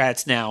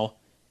Democrats now,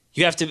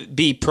 you have to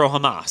be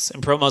pro-Hamas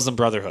and pro-Muslim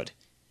Brotherhood.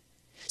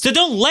 So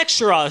don't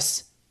lecture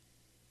us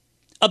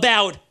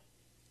about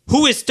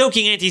who is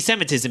stoking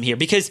anti-Semitism here,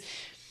 because,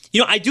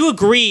 I do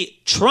agree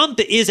Trump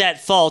is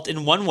at fault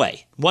in one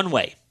way.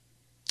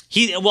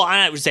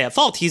 I would say at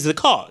fault, he's the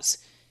cause.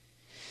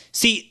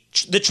 See,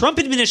 the Trump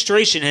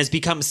administration has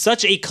become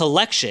such a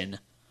collection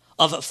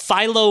of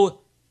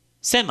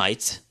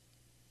philo-Semites,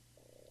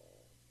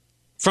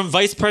 from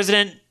Vice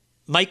President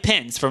Mike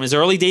Pence, from his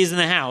early days in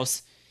the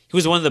House. He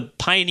was one of the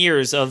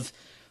pioneers of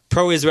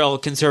pro-Israel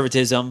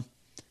conservatism.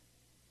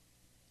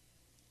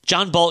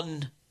 John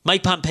Bolton,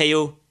 Mike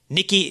Pompeo,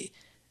 Nikki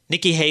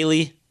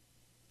Haley.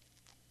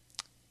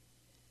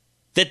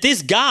 That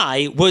this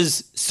guy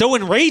was so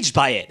enraged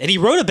by it, and he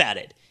wrote about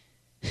it.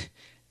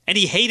 And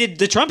he hated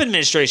the Trump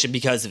administration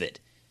because of it.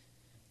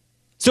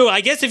 So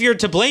I guess if you're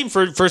to blame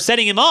for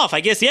setting him off, I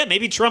guess,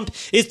 maybe Trump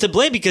is to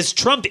blame, because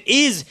Trump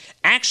is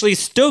actually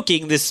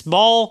stoking this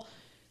small,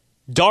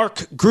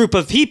 dark group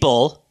of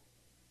people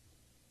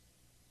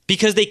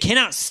because they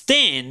cannot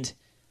stand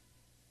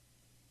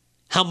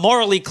how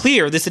morally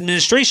clear this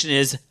administration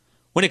is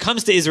when it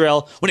comes to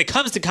Israel, when it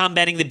comes to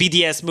combating the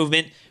BDS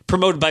movement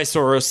promoted by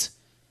Soros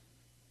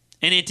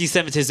and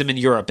anti-Semitism in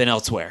Europe and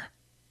elsewhere.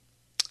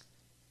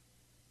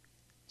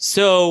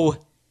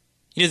 So,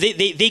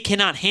 they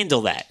cannot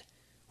handle that,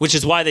 which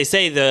is why they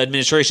say the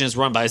administration is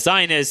run by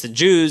Zionists and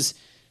Jews.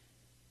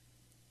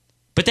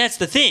 But that's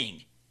the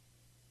thing.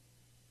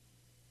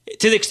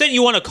 To the extent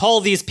you want to call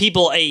these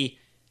people a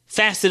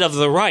facet of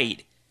the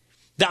right,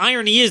 the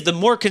irony is the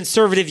more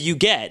conservative you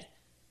get,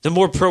 the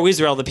more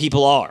pro-Israel the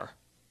people are.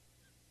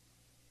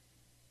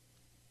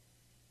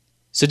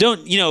 So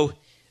don't,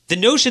 the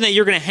notion that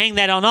you're going to hang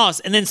that on us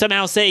and then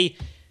somehow say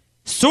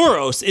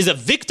Soros is a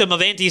victim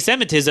of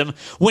anti-Semitism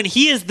when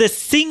he is the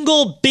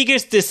single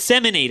biggest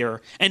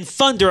disseminator and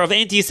funder of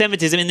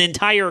anti-Semitism in the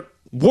entire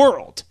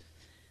world.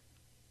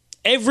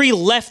 Every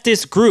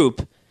leftist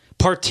group,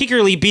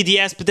 particularly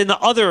BDS, but then the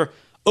other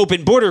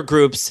open border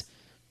groups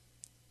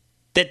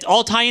that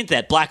all tie into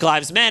that, Black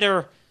Lives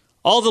Matter,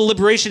 all the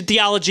liberation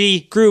theology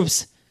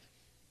groups,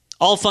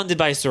 all funded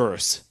by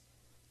Soros.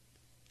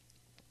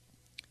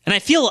 And I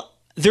feel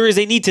there is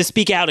a need to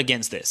speak out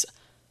against this.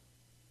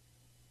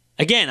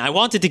 Again, I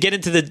wanted to get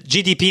into the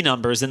GDP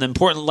numbers and the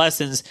important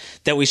lessons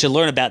that we should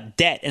learn about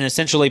debt and a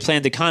centrally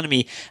planned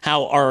economy,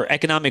 how our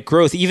economic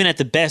growth, even at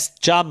the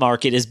best job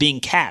market, is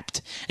being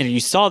capped. And you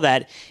saw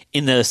that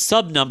in the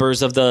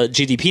sub-numbers of the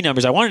GDP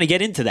numbers. I wanted to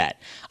get into that.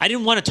 I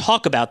didn't want to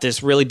talk about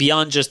this really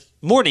beyond just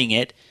mourning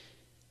it.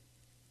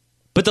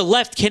 But the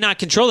left cannot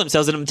control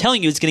themselves, and I'm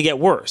telling you it's going to get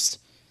worse.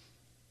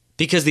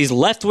 Because these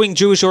left-wing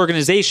Jewish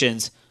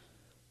organizations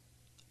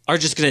are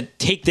just going to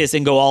take this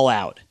and go all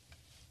out.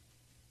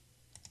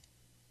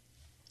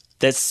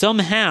 That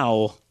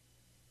somehow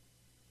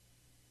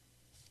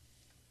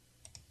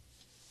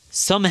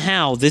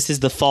this is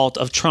the fault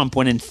of Trump,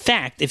 when in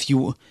fact, if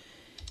you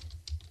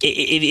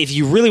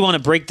really want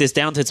to break this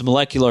down to its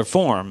molecular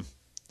form,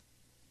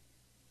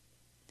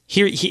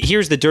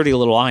 here's the dirty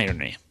little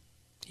irony.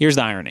 Here's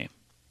the irony.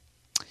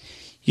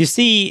 You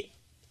see,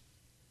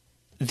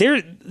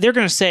 they're going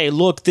to say,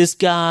 look, this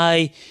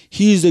guy,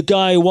 he's the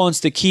guy who wants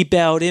to keep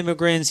out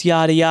immigrants,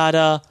 yada,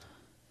 yada.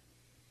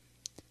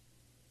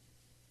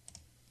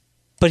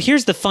 But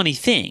here's the funny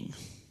thing.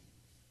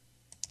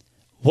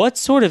 What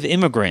sort of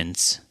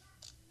immigrants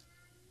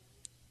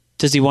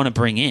does he want to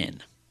bring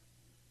in?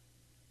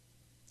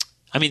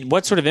 I mean,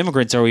 what sort of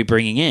immigrants are we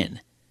bringing in?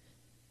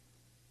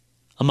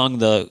 Among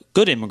the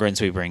good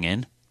immigrants we bring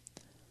in,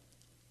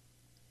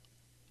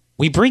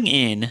 we bring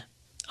in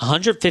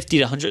 150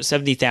 to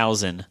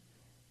 170,000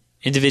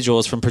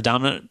 individuals from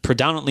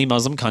predominantly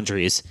Muslim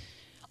countries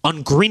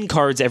on green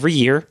cards every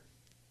year.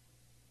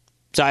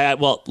 So,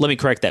 let me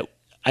correct that.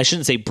 I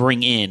shouldn't say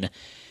bring in.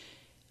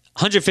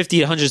 150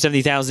 to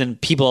 170,000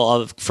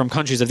 people from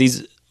countries of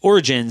these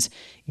origins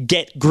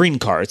get green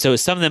cards. So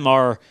some of them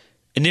are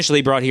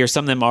initially brought here.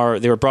 Some of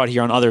them they were brought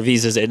here on other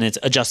visas, and it's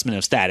adjustment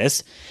of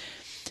status.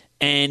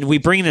 And we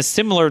bring in a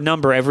similar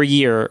number every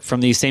year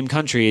from these same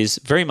countries,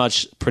 very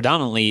much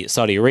predominantly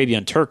Saudi Arabia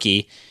and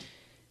Turkey,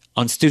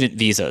 on student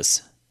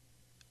visas,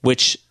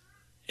 which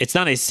it's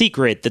not a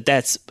secret that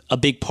that's a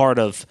big part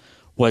of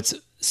what's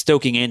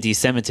stoking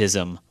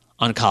anti-Semitism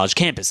on college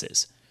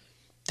campuses.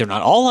 They're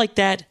not all like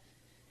that,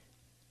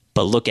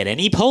 but look at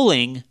any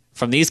polling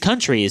from these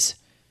countries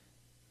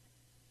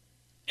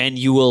and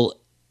you will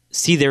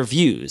see their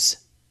views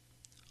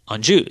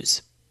on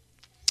Jews.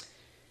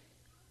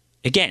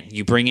 Again,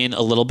 you bring in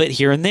a little bit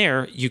here and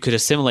there, you could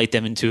assimilate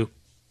them into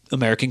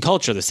American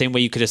culture the same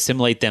way you could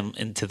assimilate them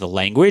into the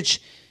language,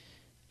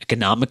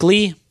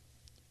 economically,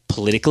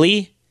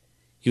 politically.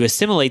 You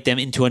assimilate them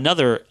into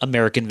another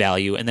American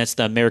value, and that's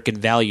the American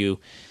value,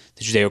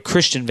 the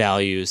Judeo-Christian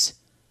values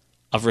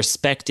of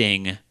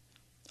respecting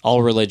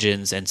all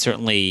religions, and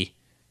certainly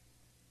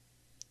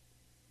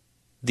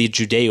the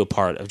Judeo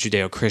part of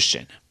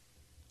Judeo-Christian.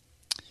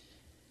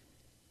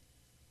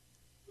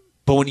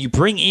 But when you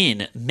bring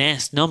in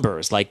mass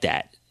numbers like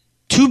that,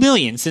 2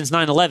 million since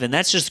 9/11,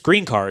 that's just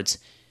green cards.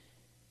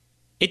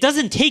 It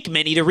doesn't take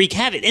many to wreak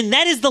havoc. And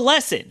that is the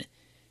lesson.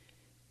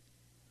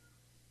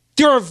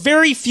 There are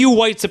very few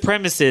white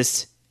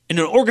supremacists in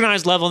an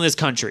organized level in this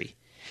country.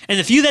 And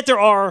the few that there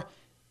are,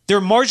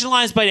 they're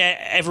marginalized by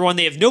everyone.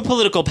 They have no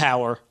political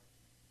power.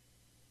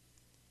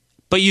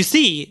 But you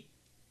see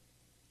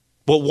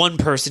what one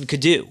person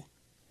could do.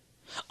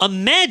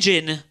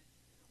 Imagine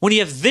when you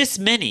have this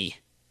many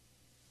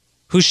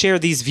who share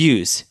these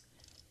views.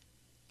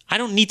 I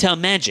don't need to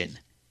imagine.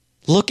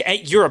 Look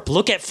at Europe.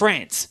 Look at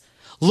France.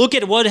 Look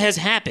at what has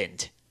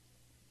happened.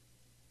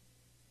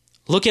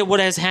 Look at what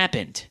has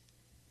happened.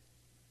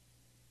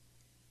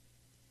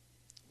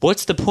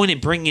 What's the point in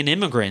bringing in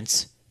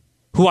immigrants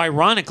who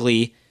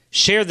ironically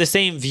share the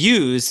same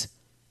views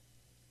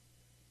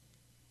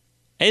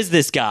as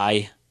this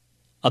guy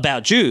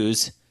about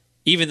Jews,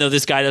 even though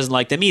this guy doesn't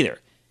like them either?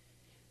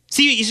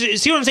 See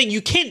what I'm saying?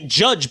 You can't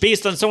judge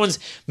based on someone's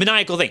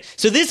maniacal thing.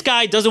 So this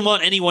guy doesn't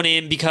want anyone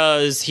in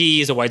because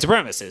he's a white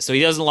supremacist. So he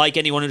doesn't like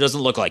anyone who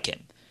doesn't look like him.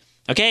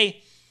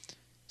 Okay?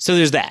 So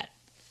there's that.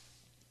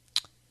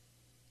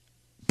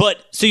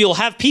 But so you'll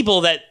have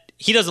people that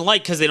he doesn't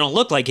like because they don't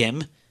look like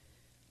him.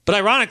 But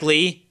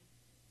ironically,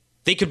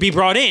 they could be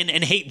brought in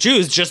and hate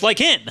Jews just like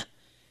him.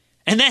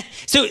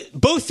 So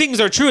both things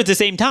are true at the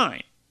same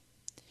time.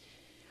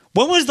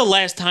 When was the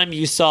last time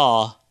you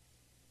saw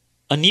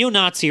a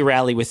neo-Nazi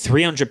rally with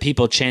 300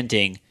 people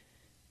chanting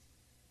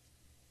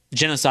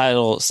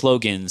genocidal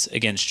slogans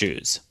against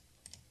Jews?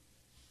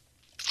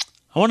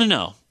 I want to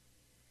know.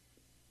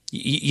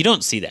 You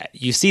don't see that.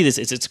 You see this,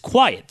 it's a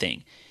quiet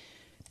thing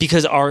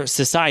because our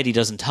society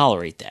doesn't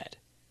tolerate that.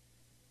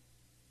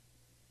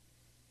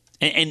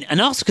 And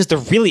also because there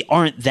really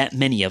aren't that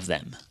many of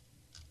them.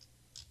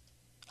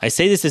 I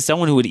say this as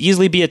someone who would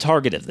easily be a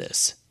target of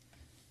this.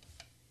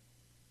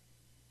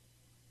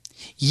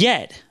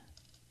 Yet,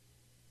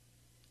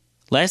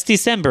 last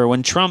December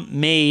when Trump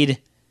made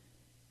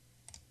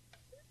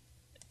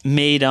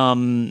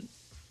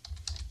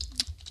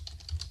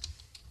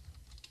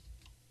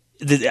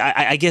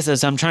I guess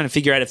as I'm trying to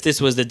figure out if this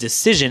was the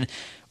decision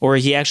or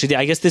he actually did.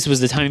 I guess this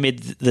was the time he made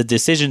the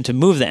decision to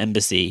move the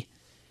embassy.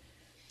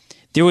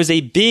 There was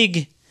a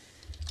big,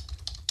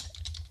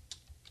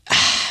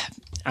 I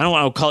don't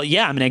want to call it,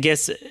 yeah, I mean, I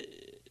guess it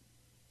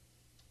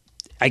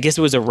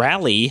was a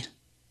rally.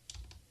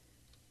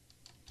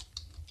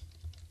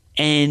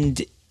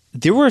 And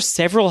there were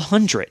several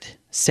hundred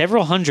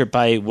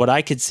by what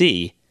I could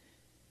see.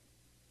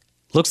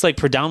 Looks like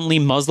predominantly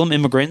Muslim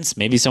immigrants,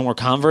 maybe some were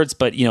converts,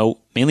 but,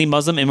 mainly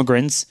Muslim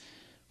immigrants,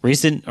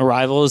 recent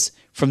arrivals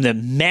from the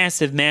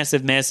massive,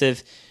 massive,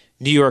 massive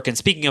New York. And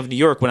speaking of New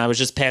York, when I was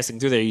just passing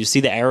through there, you see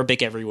the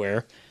Arabic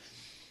everywhere.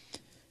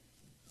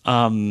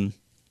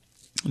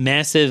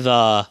 Massive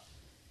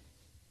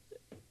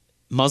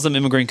Muslim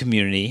immigrant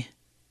community.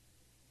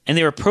 And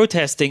they were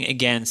protesting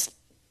against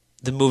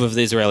the move of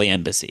the Israeli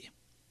embassy.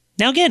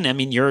 Now, again, I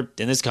mean, you're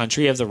in this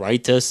country, you have the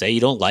right to say you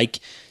don't like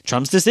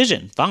Trump's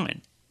decision.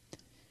 Fine.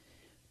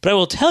 But I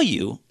will tell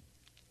you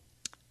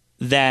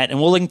that, and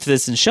we'll link to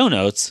this in show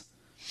notes,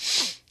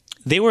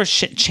 they were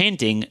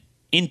chanting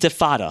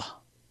Intifada.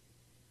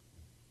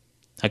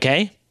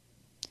 Okay?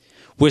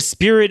 With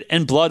spirit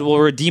and blood will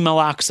redeem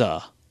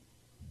Al-Aqsa.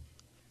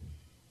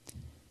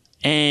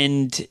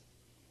 And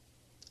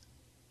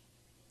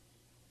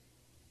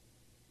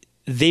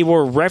they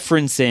were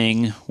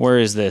referencing, where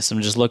is this?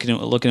 I'm just looking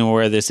at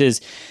where this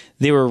is.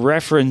 They were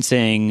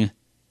referencing,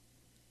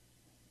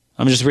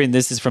 I'm just reading,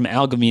 this is from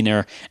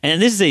Algemeener,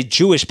 and this is a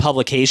Jewish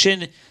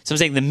publication, so I'm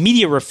saying the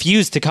media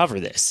refused to cover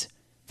this.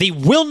 They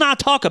will not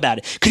talk about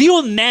it. Could you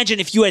imagine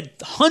if you had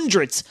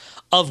hundreds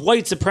of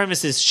white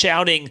supremacists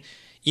shouting,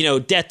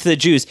 death to the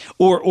Jews,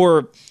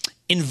 or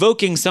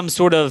invoking some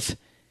sort of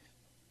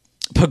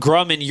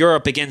pogrom in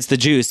Europe against the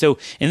Jews? So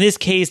in this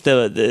case,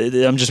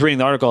 I'm just reading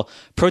the article,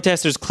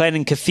 protesters clad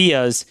in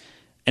keffiyehs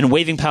and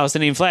waving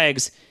Palestinian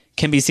flags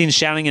can be seen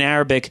shouting in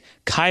Arabic,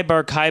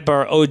 Khaybar,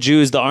 Khaybar, O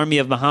Jews, the army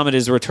of Muhammad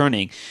is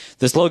returning.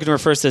 The slogan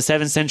refers to a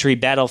 7th century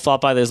battle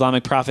fought by the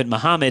Islamic prophet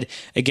Muhammad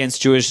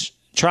against Jewish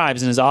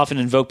tribes and is often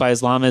invoked by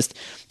Islamist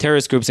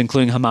terrorist groups,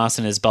 including Hamas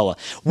and Hezbollah.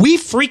 We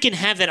freaking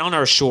have that on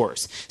our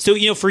shores.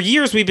 So, for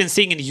years we've been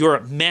seeing in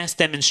Europe mass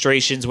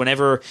demonstrations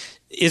whenever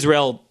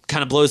Israel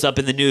kind of blows up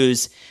in the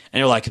news, and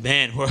they're like,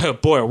 man,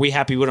 boy, are we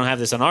happy we don't have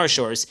this on our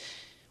shores.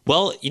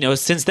 Well,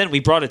 since then we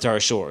brought it to our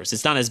shores.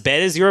 It's not as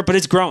bad as Europe, but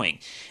it's growing.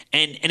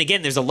 And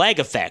again, there's a lag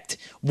effect.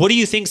 What do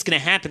you think is going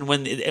to happen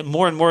when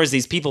more and more as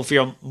these people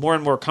feel more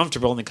and more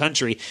comfortable in the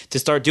country to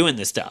start doing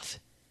this stuff?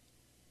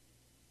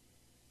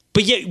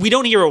 But yet we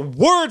don't hear a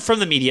word from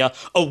the media,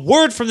 a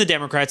word from the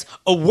Democrats,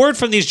 a word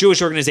from these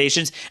Jewish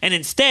organizations, and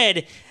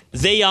instead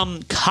they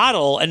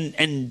coddle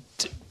and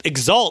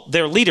exalt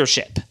their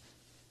leadership.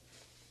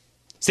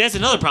 See, that's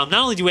another problem.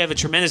 Not only do we have a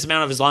tremendous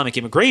amount of Islamic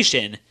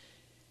immigration,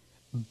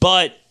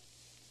 but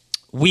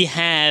we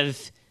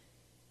have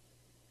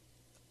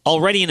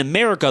already in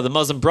America, the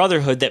Muslim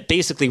Brotherhood that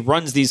basically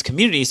runs these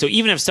communities. So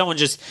even if someone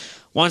just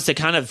wants to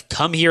kind of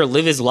come here,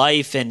 live his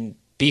life, and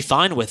be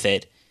fine with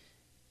it,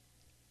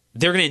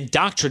 they're going to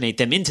indoctrinate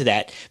them into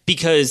that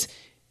because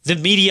the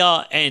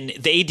media and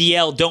the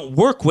ADL don't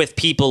work with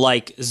people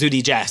like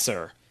Zuhdi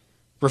Jasser,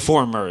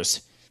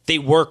 reformers. They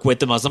work with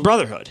the Muslim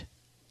Brotherhood.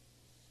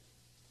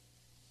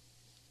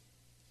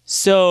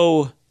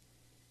 So,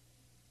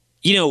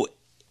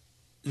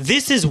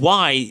 this is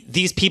why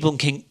these people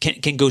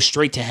can go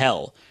straight to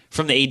hell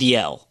from the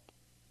ADL.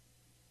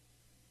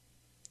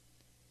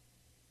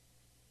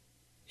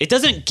 It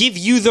doesn't give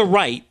you the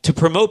right to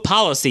promote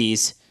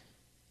policies.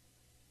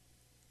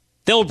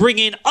 They'll bring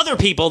in other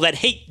people that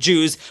hate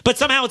Jews, but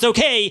somehow it's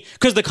okay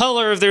because the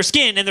color of their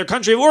skin and their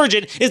country of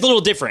origin is a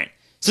little different.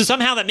 So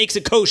somehow that makes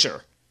it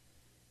kosher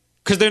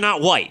because they're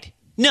not white.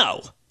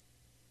 No.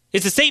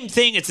 It's the same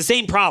thing. It's the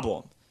same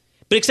problem.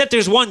 But except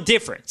there's one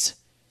difference.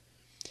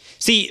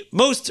 See,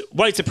 most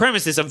white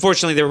supremacists,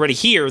 unfortunately, they're already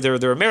here.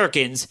 They're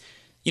Americans.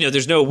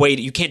 There's no way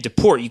you can't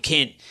deport. You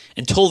can't,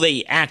 until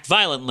they act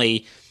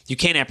violently, you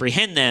can't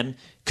apprehend them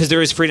because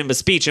there is freedom of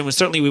speech, and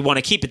certainly we want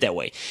to keep it that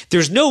way.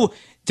 There's no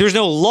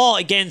law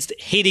against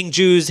hating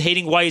Jews,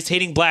 hating whites,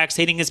 hating blacks,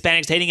 hating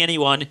Hispanics, hating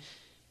anyone,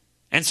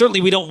 and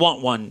certainly we don't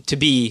want one to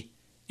be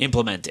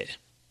implemented.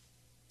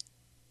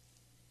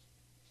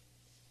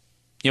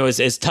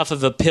 As tough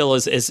of a pill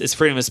as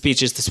freedom of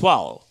speech is to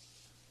swallow.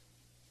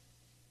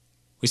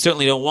 We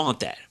certainly don't want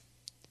that.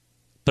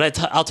 But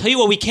I'll tell you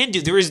what we can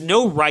do. There is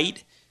no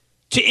right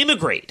to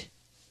immigrate.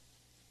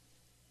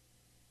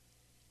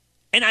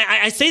 And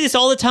I say this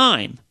all the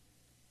time.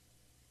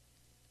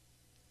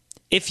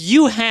 If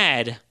you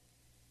had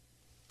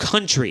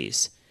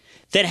countries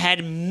that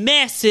had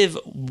massive,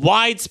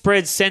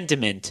 widespread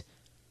sentiment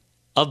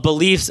of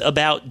beliefs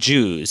about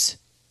Jews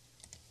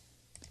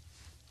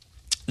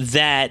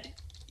that,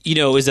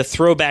 is a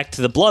throwback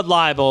to the blood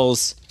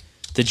libels,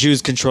 the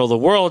Jews control the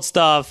world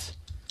stuff,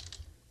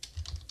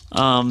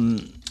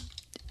 that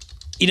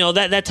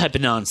type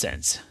of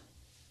nonsense.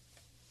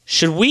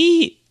 Should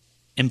we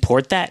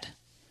import that?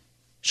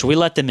 Should we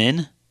let them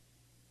in?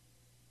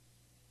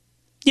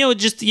 You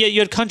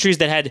had countries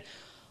that had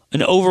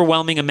an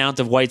overwhelming amount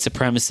of white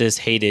supremacists,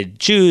 hated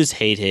Jews,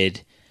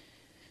 hated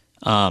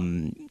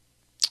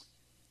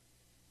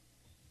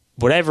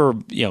whatever,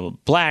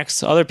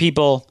 blacks, other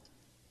people.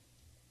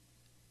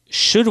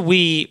 Should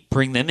we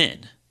bring them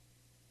in?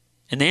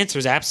 And the answer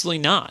is absolutely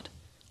not.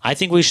 I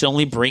think we should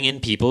only bring in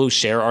people who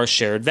share our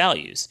shared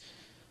values.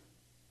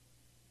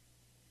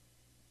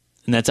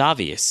 And that's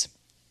obvious.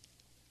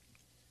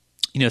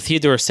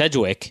 Theodore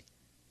Sedgwick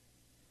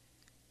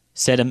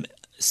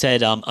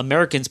said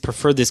Americans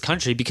prefer this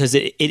country because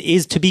it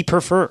is to be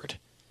preferred.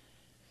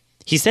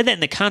 He said that in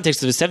the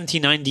context of the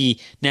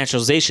 1790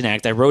 Naturalization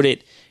Act. I wrote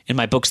it in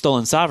my book,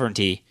 Stolen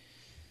Sovereignty.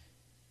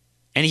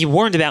 And he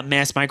warned about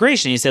mass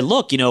migration. He said,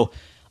 look,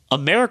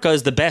 America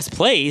is the best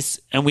place,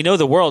 and we know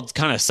the world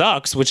kind of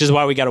sucks, which is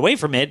why we got away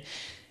from it.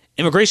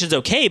 Immigration's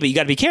okay, but you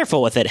got to be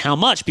careful with it. How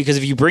much? Because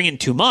if you bring in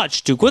too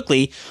much too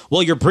quickly,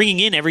 well, you're bringing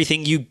in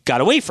everything you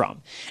got away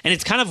from. And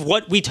it's kind of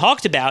what we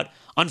talked about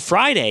on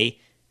Friday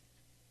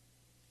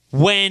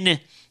when, I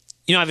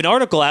have an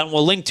article out, and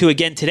we'll link to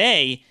again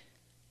today,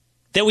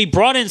 that we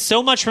brought in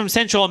so much from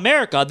Central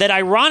America that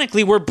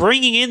ironically we're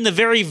bringing in the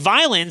very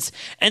violence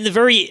and the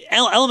very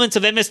elements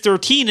of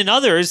MS-13 and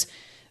others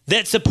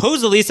that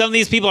supposedly some of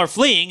these people are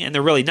fleeing, and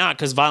they're really not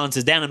because violence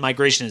is down and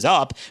migration is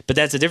up, but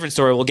that's a different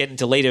story we'll get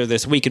into later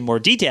this week in more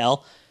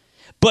detail.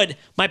 But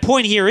my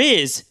point here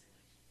is,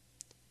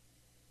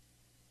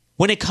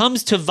 when it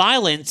comes to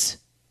violence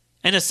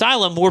and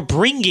asylum, we're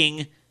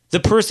bringing the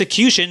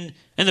persecution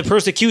and the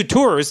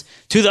persecutors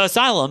to the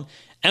asylum,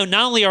 and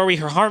not only are we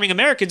harming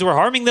Americans, we're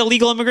harming the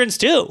illegal immigrants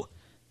too,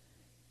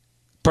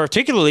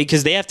 particularly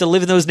because they have to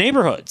live in those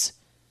neighborhoods.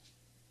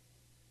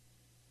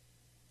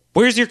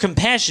 Where's your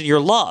compassion,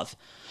 your love?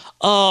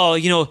 Oh,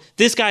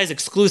 this guy is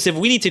exclusive.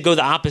 We need to go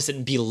the opposite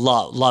and be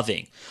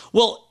loving.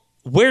 Well,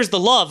 where's the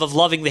love of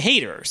loving the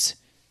haters?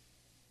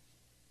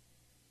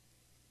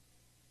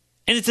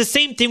 And it's the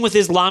same thing with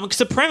Islamic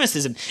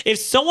supremacism. If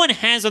someone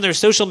has on their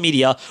social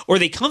media, or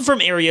they come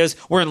from areas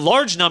where in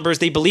large numbers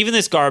they believe in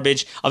this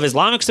garbage of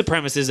Islamic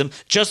supremacism,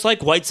 just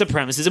like white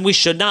supremacism, we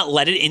should not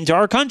let it into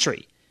our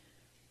country.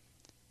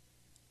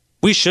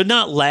 We should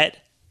not let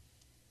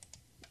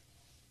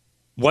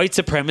white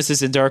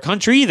supremacists into our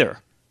country either.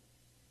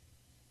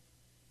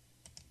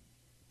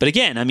 But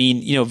again,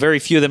 very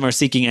few of them are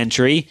seeking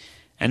entry,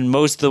 and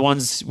most of the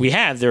ones we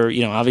have, they're,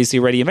 obviously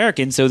already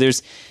American, so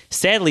there's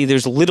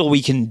little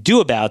we can do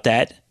about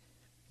that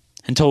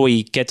until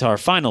we get to our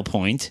final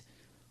point.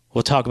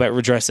 We'll talk about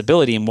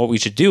redressability and what we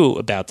should do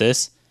about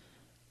this.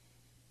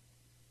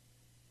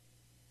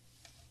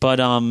 But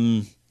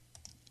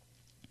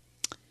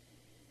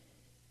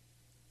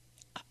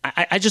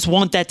I just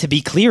want that to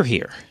be clear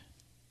here.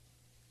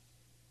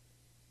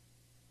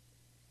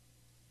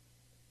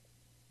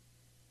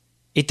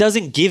 It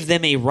doesn't give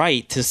them a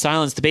right to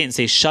silence debate and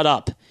say, shut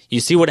up. You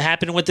see what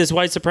happened with this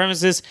white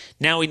supremacist?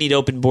 Now we need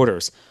open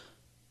borders.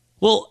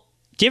 Well,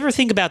 Do you ever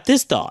think about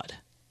this thought?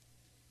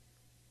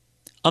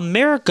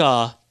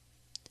 America,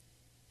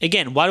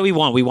 again, why do we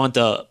want? We want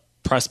the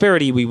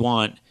prosperity, we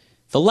want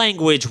the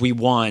language, we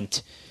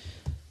want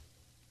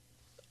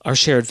our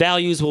shared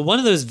values. Well, one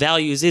of those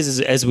values is,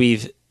 as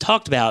we've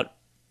talked about,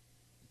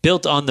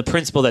 built on the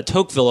principle that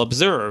Tocqueville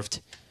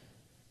observed,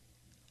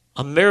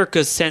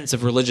 America's sense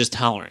of religious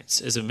tolerance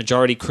as a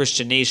majority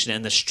Christian nation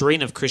and the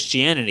strain of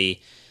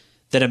Christianity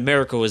that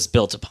America was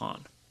built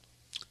upon.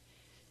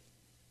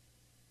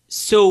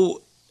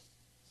 So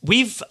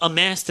we've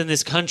amassed in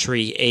this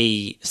country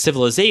a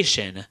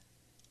civilization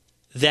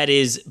that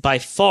is by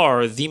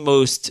far the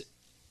most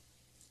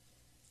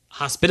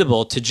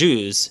hospitable to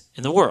Jews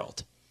in the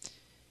world.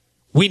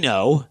 We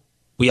know,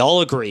 we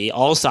all agree,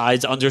 all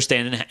sides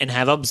understand and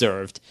have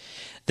observed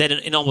that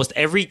in almost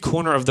every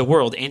corner of the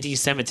world,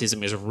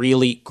 anti-Semitism is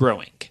really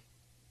growing.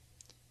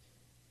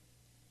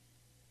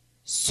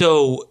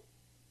 So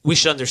we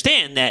should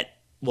understand that,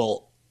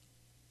 well,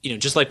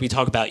 just like we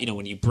talk about,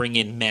 when you bring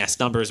in mass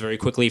numbers very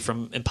quickly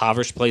from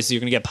impoverished places, you're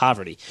going to get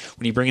poverty.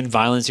 When you bring in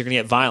violence, you're going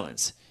to get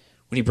violence.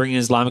 When you bring in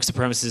Islamic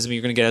supremacism,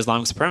 you're going to get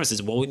Islamic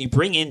supremacism. Well, when you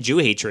bring in Jew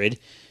hatred,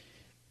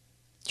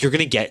 you're going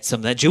to get some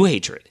of that Jew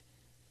hatred.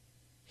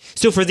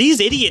 So for these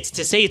idiots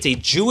to say it's a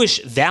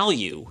Jewish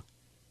value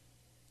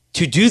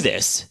to do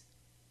this,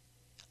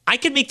 I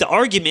could make the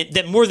argument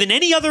that more than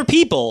any other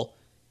people,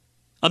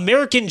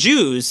 American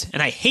Jews,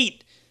 and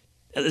this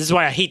is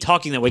why I hate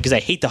talking that way, because I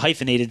hate the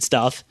hyphenated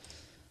stuff,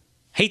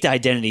 hate the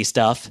identity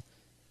stuff.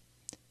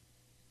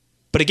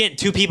 But again,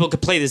 two people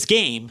could play this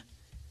game.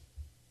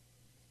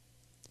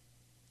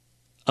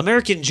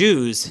 American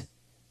Jews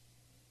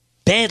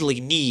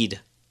badly need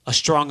a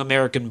strong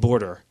American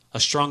border, a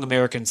strong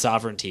American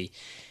sovereignty,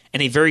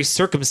 and a very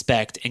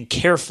circumspect and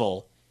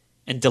careful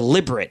and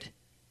deliberate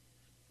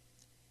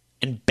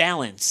and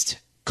balanced,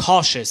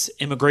 cautious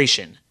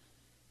immigration.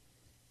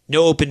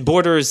 No open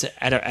borders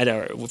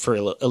for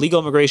illegal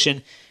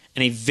immigration,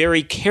 and a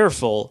very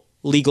careful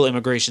legal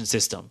immigration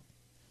system.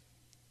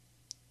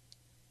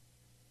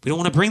 We don't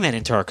want to bring that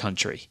into our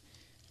country.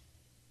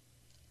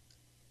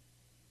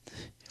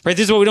 Right?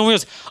 This is what we don't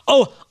want to do.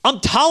 Oh, I'm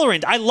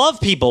tolerant. I love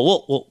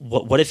people.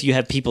 Well, what if you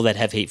have people that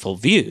have hateful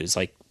views?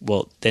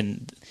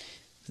 Then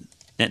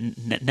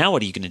now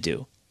what are you going to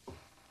do?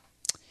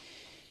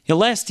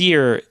 Last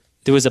year,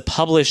 there was a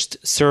published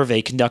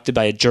survey conducted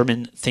by a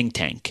German think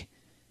tank.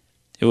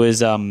 It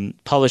was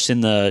published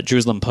in the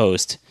Jerusalem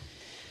Post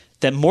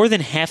that more than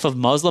half of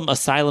Muslim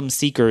asylum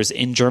seekers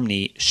in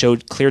Germany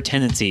showed clear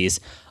tendencies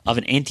of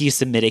an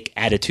anti-Semitic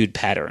attitude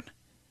pattern.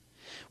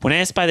 When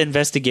asked by the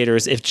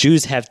investigators if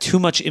Jews have too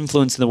much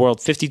influence in the world,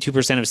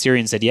 52% of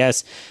Syrians said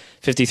yes,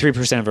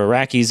 53% of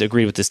Iraqis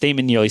agreed with the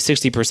statement, nearly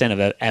 60%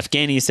 of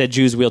Afghanis said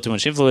Jews wield too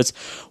much influence,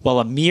 while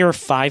a mere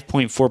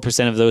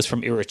 5.4% of those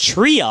from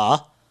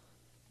Eritrea,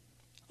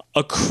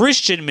 a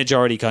Christian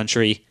majority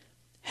country,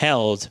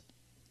 held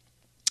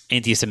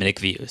anti-Semitic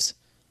views.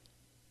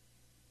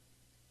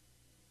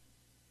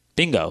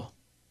 Bingo.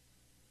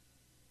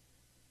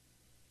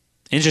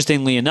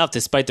 Interestingly enough,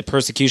 despite the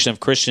persecution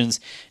of Christians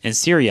in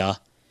Syria,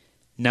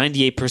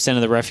 98%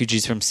 of the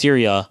refugees from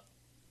Syria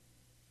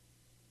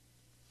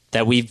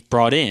that we've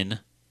brought in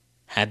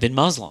have been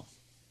Muslim.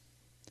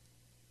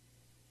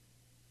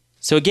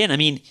 So again,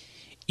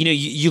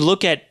 you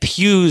look at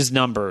Pew's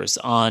numbers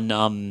on,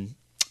 I'm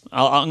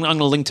going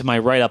to link to my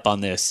write-up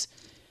on this,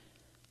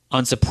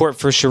 on support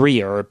for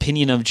Sharia or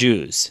opinion of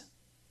Jews.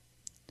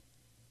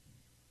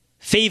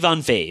 Fave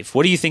unfave.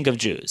 What do you think of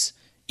Jews?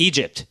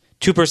 Egypt,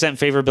 2%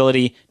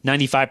 favorability,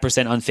 95%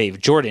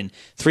 unfave. Jordan,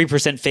 3%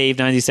 fave,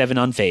 97%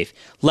 unfave.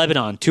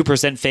 Lebanon, 2%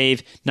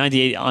 fave,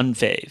 98%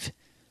 unfave.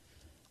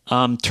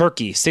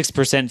 Turkey, 6%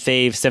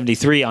 fave,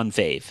 73%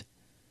 unfave.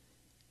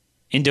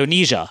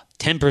 Indonesia,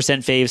 10%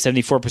 fave,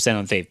 74%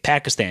 unfave.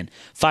 Pakistan,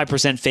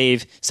 5%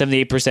 fave,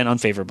 78%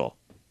 unfavorable.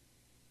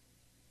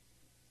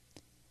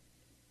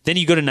 Then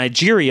you go to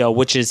Nigeria,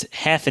 which is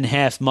half and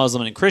half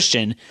Muslim and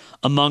Christian.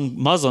 Among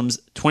Muslims,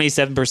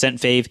 27%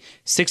 fave,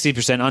 60%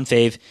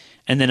 unfave.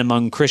 And then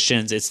among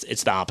Christians,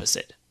 it's the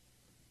opposite.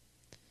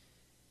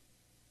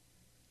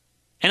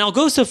 And I'll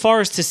go so far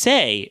as to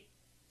say,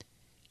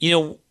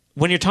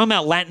 when you're talking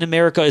about Latin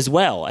America as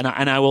well, and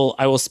I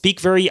will speak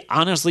very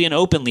honestly and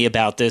openly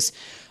about this,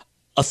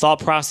 a thought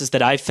process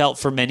that I've felt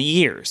for many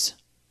years.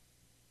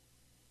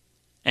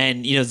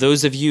 And,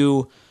 those of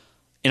you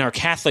in our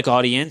Catholic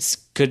audience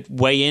could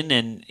weigh in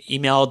and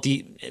email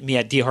me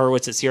at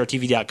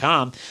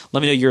dhorowitz@crtv.com.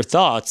 Let me know your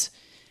thoughts.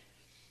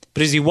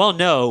 But as you well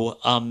know,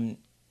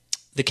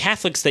 the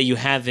Catholics that you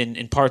have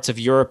in parts of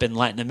Europe and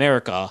Latin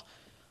America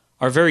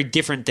are very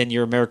different than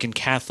your American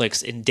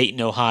Catholics in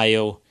Dayton,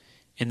 Ohio,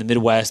 in the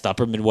Midwest,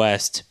 Upper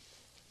Midwest,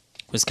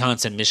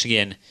 Wisconsin,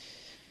 Michigan,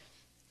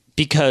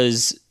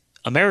 because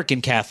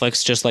American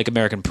Catholics, just like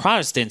American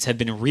Protestants, have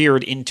been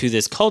reared into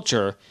this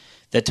culture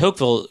that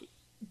Tocqueville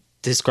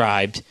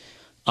described,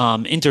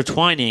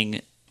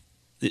 intertwining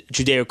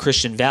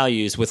Judeo-Christian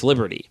values with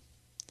liberty.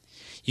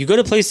 You go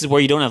to places where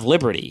you don't have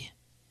liberty,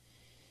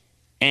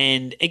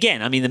 And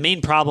again, I mean, the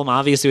main problem,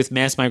 obviously, with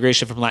mass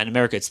migration from Latin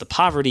America, it's the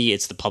poverty,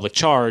 it's the public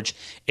charge,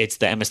 it's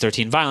the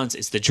MS-13 violence,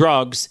 it's the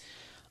drugs,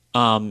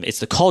 it's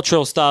the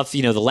cultural stuff,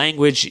 the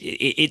language.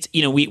 It's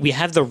we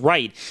have the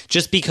right,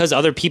 just because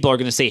other people are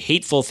going to say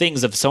hateful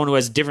things of someone who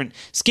has different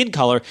skin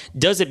color,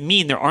 doesn't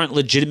mean there aren't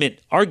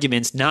legitimate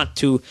arguments not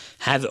to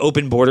have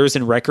open borders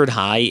and record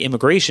high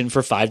immigration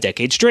for 5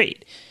 decades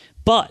straight.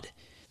 But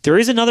there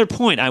is another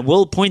point. I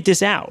will point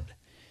this out.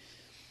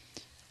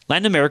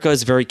 Latin America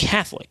is very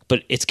Catholic,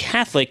 but it's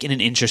Catholic in an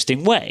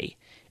interesting way.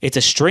 It's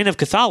a strain of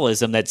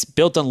Catholicism that's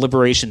built on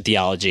liberation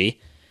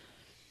theology.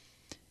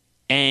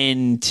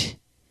 And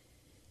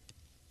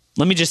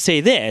let me just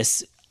say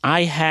this.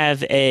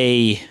 Here's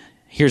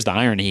the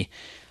irony.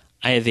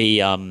 I have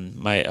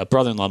a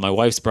brother-in-law, my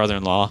wife's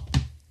brother-in-law,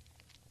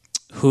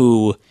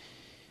 who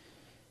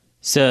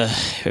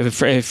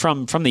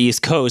from the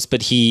East Coast,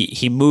 but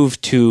he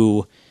moved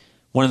to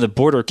one of the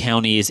border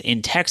counties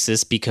in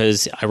Texas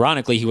because,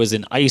 ironically, he was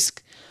an ICE,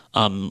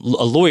 a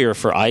lawyer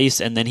for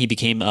ICE, and then he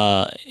became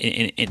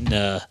he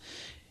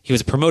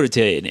was promoted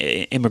to an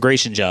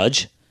immigration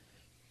judge.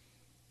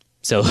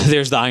 So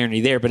there's the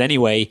irony there. But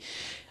anyway,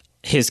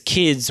 his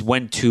kids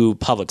went to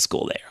public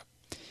school there,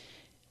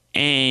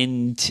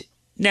 and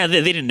now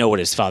they didn't know what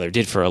his father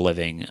did for a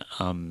living.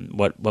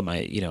 What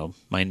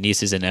my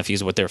nieces and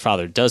nephews, what their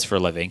father does for a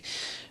living,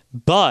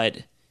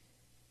 but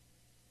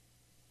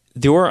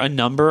there were a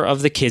number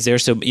of the kids there.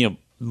 So,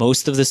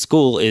 most of the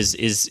school is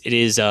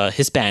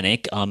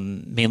Hispanic,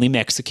 mainly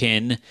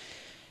Mexican,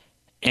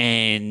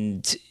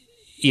 and,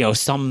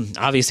 some,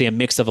 obviously a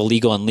mix of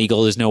illegal and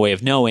legal. There's no way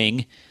of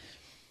knowing.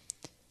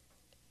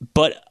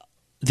 But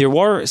there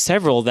were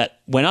several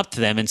that went up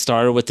to them and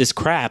started with this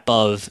crap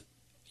of,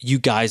 you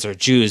guys are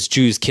Jews.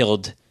 Jews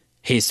killed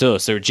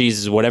Jesus or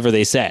Jesus, whatever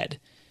they said.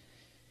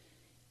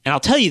 And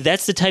I'll tell you,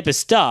 that's the type of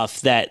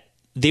stuff that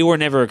they were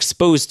never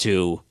exposed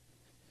to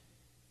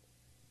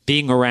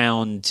being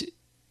around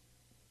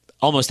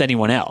almost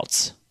anyone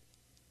else.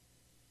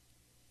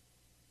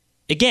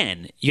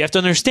 Again, you have to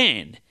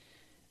understand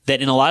that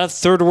in a lot of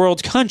third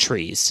world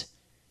countries,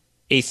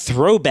 a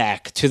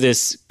throwback to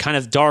this kind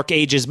of dark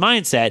ages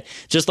mindset,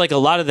 just like a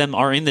lot of them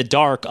are in the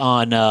dark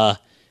on,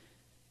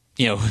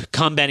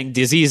 combating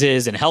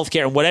diseases and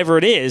healthcare and whatever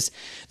it is,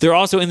 they're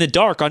also in the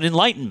dark on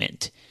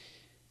enlightenment.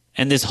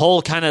 And this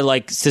whole kind of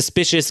like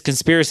suspicious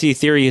conspiracy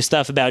theory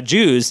stuff about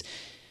Jews,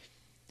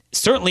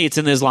 certainly it's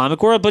in the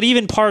Islamic world, but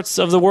even parts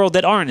of the world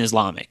that aren't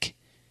Islamic.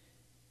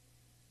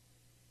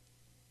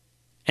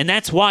 And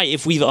that's why,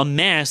 if we've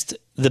amassed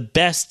the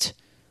best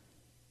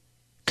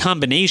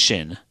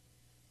combination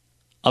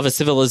of a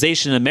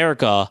civilization in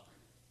America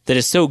that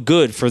is so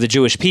good for the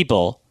Jewish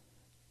people,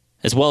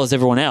 as well as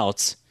everyone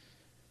else,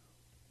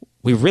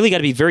 we really got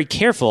to be very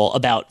careful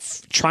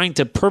about trying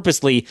to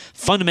purposely,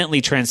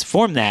 fundamentally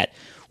transform that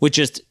with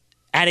just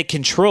added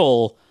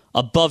control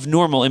above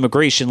normal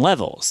immigration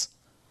levels.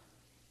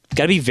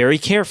 Got to be very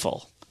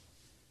careful.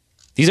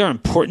 These are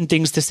important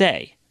things to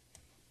say.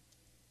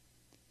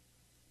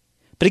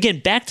 But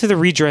again, back to the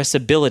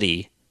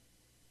redressability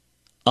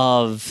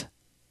of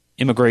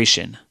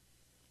immigration.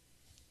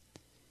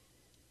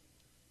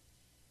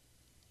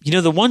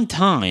 The one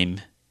time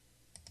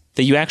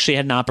that you actually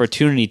had an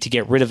opportunity to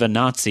get rid of a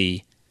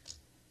Nazi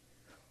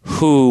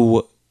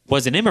who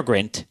was an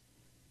immigrant,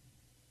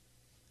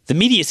 the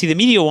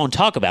media won't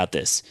talk about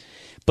this,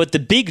 but the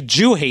big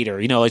Jew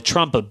hater, like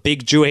Trump, a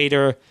big Jew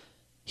hater,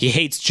 he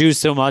hates Jews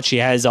so much. He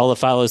has all the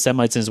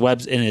philo-Semites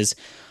in his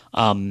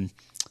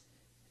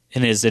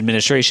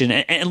administration.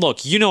 And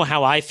look, you know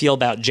how I feel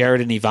about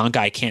Jared and Ivanka.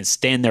 I can't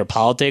stand their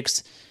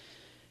politics.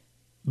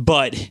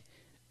 But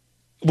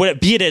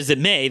be it as it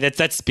may,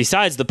 that's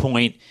besides the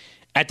point.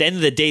 At the end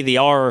of the day, they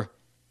are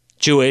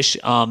Jewish,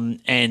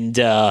 and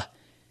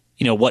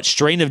what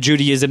strain of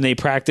Judaism they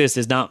practice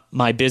is not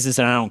my business,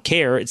 and I don't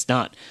care. It's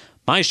not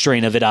my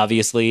strain of it,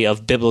 obviously,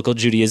 of biblical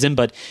Judaism.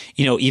 But,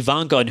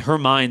 Ivanka, in her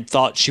mind,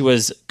 thought she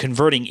was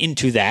converting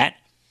into that.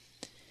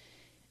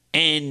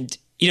 And,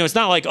 it's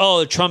not like,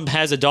 oh, Trump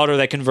has a daughter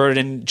that converted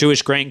and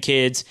Jewish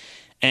grandkids,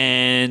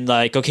 and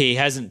he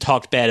hasn't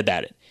talked bad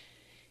about it.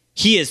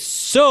 He is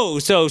so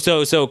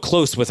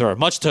close with her,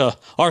 much to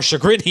our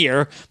chagrin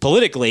here,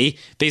 politically,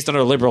 based on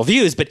our liberal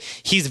views, but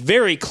he's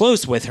very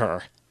close with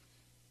her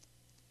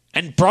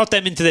and brought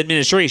them into the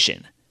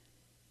administration.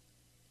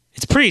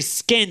 It's pretty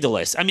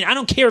scandalous. I mean, I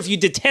don't care if you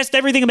detest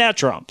everything about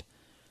Trump.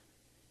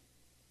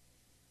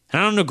 I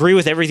don't agree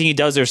with everything he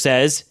does or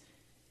says,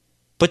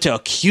 but to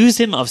accuse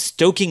him of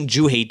stoking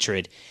Jew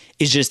hatred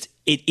is just,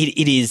 it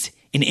is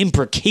an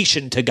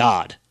imprecation to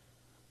God.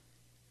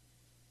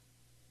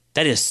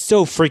 That is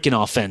so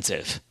freaking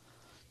offensive.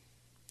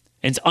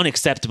 And it's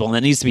unacceptable, and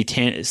that needs to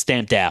be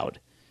stamped out.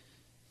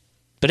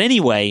 But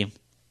anyway,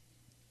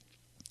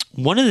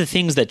 one of the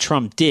things that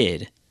Trump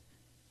did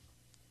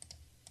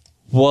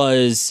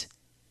was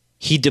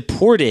he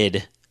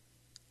deported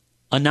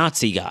a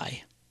Nazi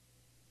guy.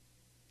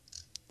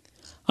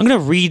 I'm going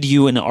to read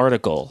you an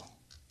article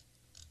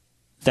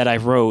that I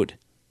wrote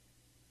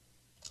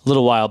a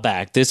little while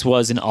back. This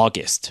was in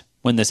August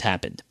when this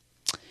happened.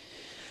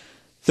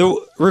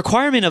 The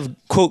requirement of,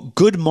 quote,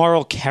 good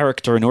moral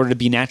character in order to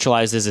be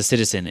naturalized as a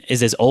citizen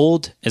is as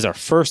old as our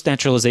first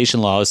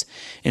naturalization laws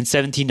in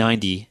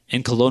 1790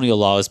 and colonial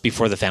laws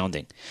before the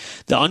founding.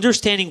 The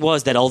understanding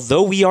was that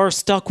although we are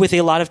stuck with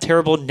a lot of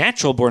terrible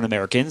natural-born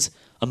Americans,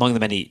 among the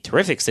many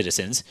terrific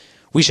citizens,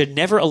 we should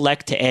never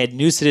elect to add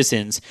new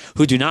citizens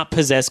who do not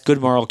possess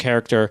good moral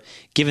character,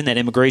 given that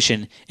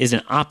immigration is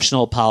an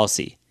optional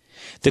policy.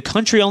 The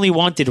country only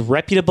wanted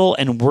reputable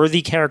and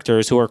worthy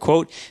characters who are,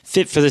 quote,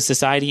 fit for the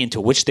society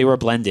into which they were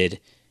blended,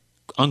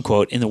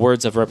 unquote, in the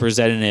words of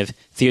Representative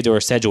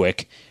Theodore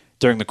Sedgwick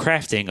during the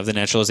crafting of the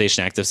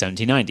Naturalization Act of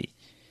 1790.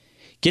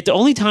 Yet the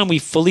only time we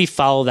fully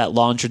follow that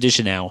law and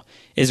tradition now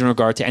is in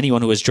regard to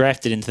anyone who was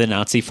drafted into the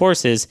Nazi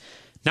forces,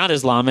 not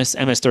Islamists,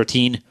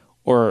 MS-13,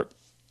 or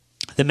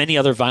the many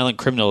other violent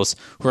criminals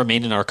who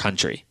remain in our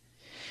country.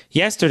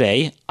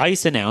 Yesterday,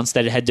 ICE announced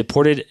that it had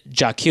deported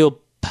Jakil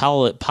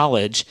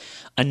Palage,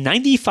 a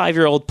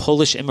 95-year-old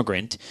Polish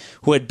immigrant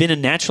who had been a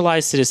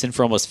naturalized citizen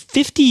for almost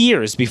 50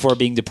 years before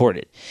being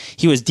deported.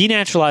 He was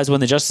denaturalized when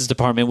the Justice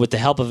Department, with the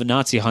help of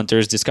Nazi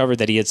hunters, discovered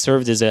that he had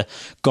served as a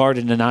guard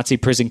in a Nazi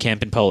prison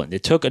camp in Poland.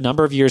 It took a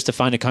number of years to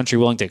find a country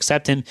willing to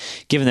accept him,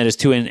 given that his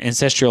two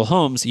ancestral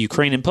homes,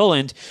 Ukraine and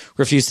Poland,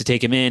 refused to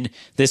take him in.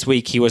 This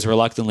week, he was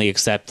reluctantly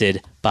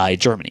accepted by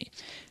Germany.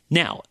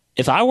 Now,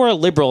 if I were a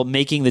liberal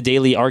making the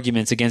daily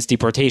arguments against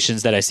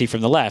deportations that I see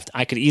from the left,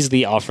 I could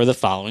easily offer the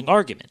following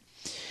argument.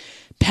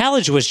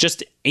 Palage was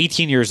just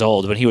 18 years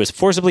old when he was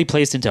forcibly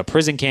placed into a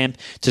prison camp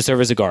to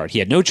serve as a guard. He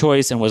had no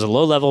choice and was a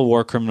low-level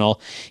war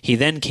criminal. He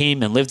then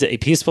came and lived a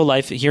peaceful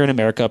life here in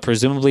America,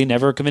 presumably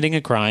never committing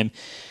a crime,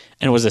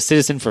 and was a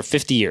citizen for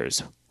 50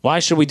 years. Why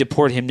should we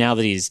deport him now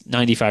that he's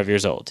 95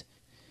 years old?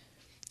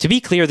 To be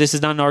clear, this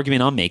is not an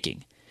argument I'm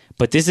making.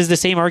 But this is the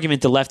same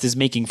argument the left is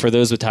making for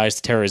those with ties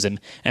to terrorism,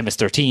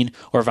 MS-13,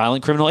 or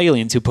violent criminal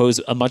aliens who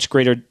pose a much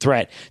greater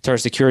threat to our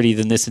security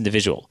than this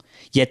individual.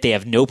 Yet they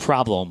have no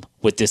problem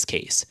with this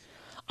case.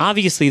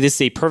 Obviously, this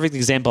is a perfect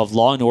example of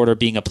law and order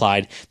being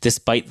applied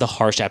despite the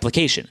harsh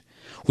application.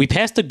 We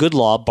passed a good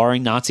law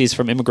barring Nazis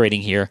from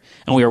immigrating here,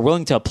 and we are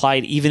willing to apply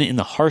it even in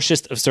the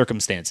harshest of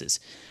circumstances.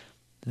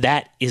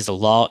 That is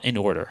law and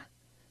order.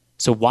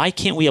 So why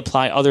can't we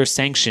apply other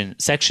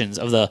sections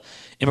of the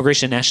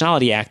Immigration and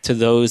Nationality Act to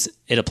those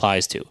it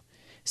applies to?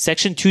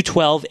 Section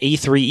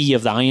 212A3E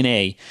of the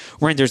INA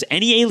renders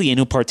any alien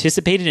who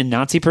participated in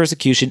Nazi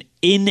persecution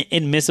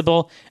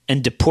inadmissible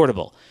and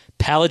deportable.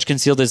 Palage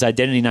concealed his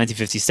identity in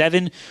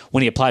 1957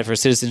 when he applied for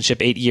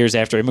citizenship 8 years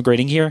after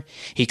immigrating here.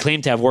 He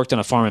claimed to have worked on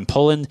a farm in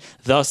Poland.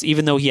 Thus,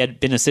 even though he had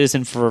been a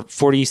citizen for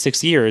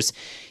 46 years,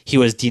 he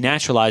was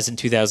denaturalized in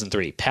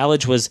 2003.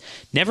 Palage was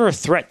never a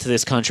threat to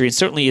this country and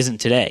certainly isn't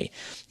today.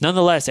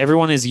 Nonetheless,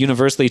 everyone is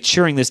universally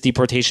cheering this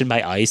deportation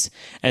by ICE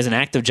as an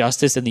act of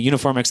justice and the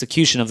uniform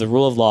execution of the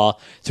rule of law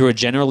through a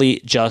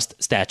generally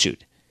just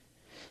statute.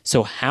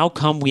 So how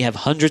come we have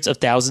hundreds of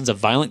thousands of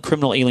violent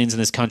criminal aliens in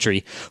this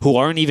country who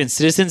aren't even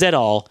citizens at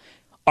all,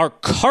 are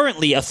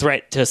currently a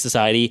threat to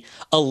society,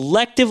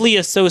 electively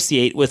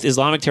associate with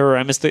Islamic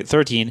terror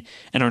MS-13,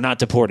 and are not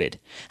deported?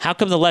 How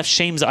come the left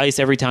shames ICE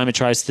every time it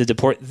tries to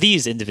deport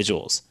these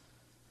individuals?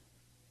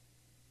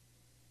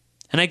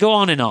 And I go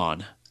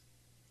on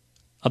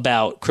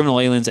about criminal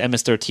aliens,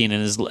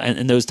 MS-13,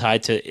 and those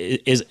tied to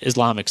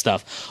Islamic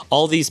stuff.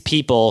 All these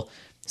people,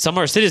 some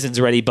are citizens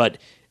already, but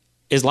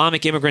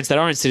Islamic immigrants that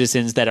aren't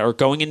citizens that are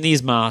going in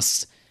these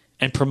mosques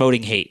and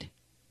promoting hate.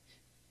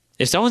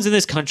 If someone's in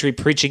this country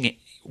preaching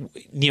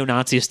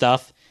neo-Nazi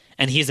stuff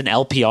and he's an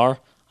LPR,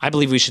 I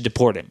believe we should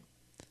deport him.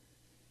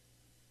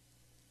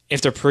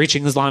 If they're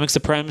preaching Islamic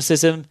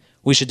supremacism,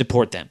 we should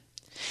deport them.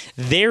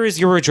 There is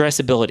your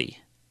addressability.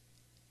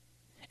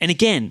 And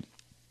again,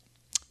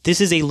 this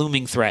is a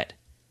looming threat.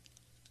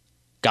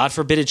 God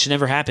forbid it should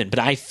never happen, but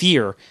I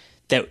fear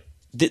that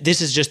this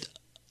is just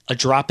a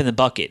drop in the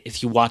bucket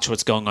if you watch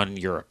what's going on in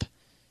Europe.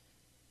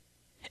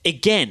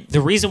 Again,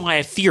 the reason why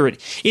I fear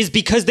it is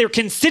because they're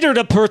considered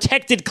a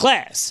protected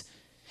class.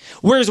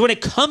 Whereas when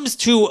it comes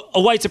to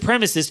a white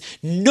supremacist,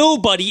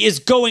 nobody is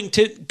going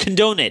to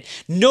condone it.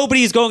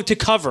 Nobody is going to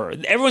cover.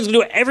 Everyone's going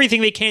to do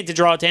everything they can to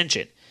draw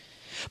attention.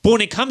 But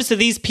when it comes to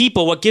these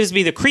people, what gives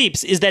me the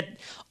creeps is that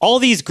all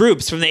these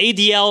groups, from the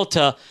ADL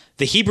to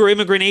the Hebrew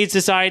Immigrant Aid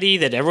Society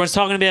that everyone's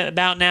talking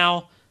about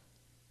now,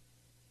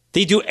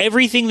 they do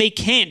everything they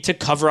can to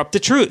cover up the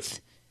truth.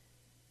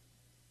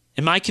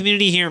 In my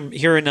community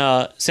here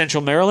in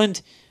Central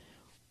Maryland,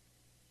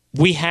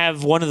 we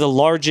have one of the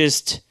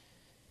largest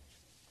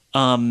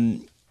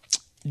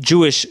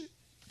Jewish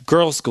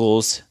girls'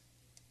 schools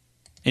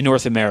in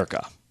North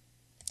America.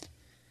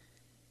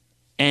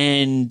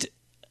 And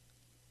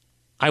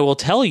I will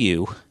tell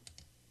you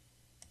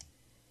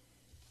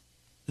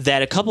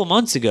that a couple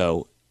months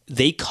ago,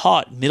 they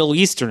caught Middle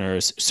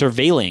Easterners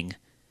surveilling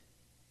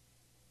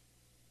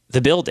the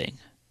building.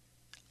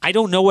 I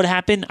don't know what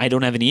happened. I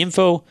don't have any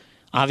info.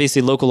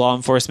 Obviously, local law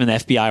enforcement,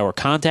 the FBI were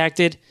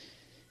contacted.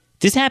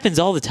 This happens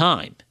all the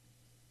time.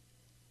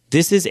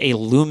 This is a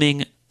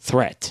looming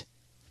threat.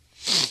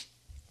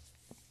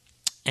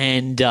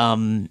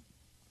 And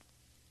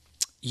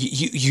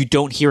you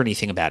don't hear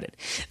anything about it.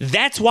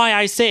 That's why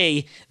I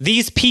say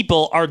these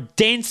people are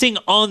dancing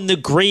on the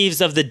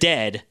graves of the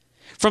dead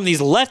from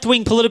these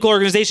left-wing political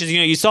organizations.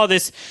 You saw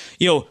this,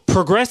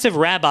 progressive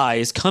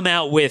rabbis come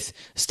out with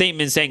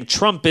statements saying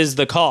Trump is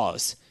the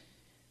cause.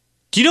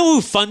 Do you know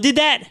who funded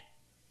that?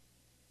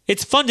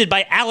 It's funded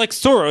by Alex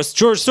Soros,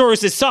 George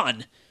Soros'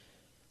 son,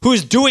 who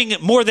is doing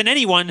more than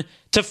anyone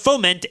to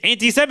foment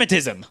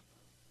anti-Semitism.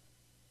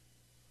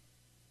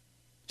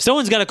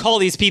 Someone's got to call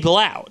these people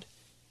out.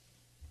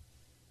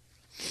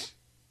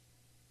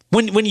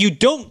 When you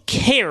don't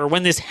care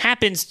when this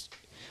happens,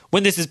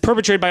 when this is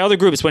perpetrated by other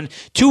groups, when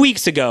 2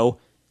 weeks ago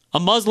a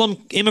Muslim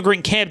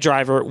immigrant cab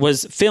driver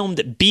was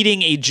filmed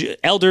beating a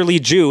elderly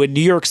Jew in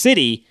New York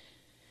City,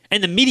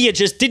 and the media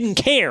just didn't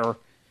care,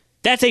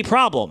 that's a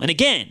problem. And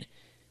again,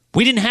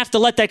 we didn't have to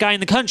let that guy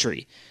in the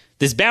country.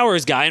 This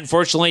Bowers guy,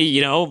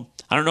 unfortunately, I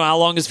don't know how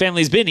long his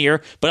family's been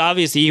here, but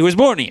obviously he was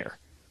born here.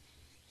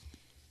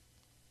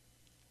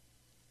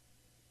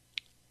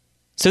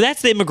 So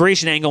that's the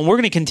immigration angle, and we're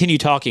going to continue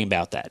talking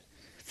about that.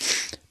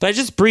 But I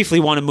just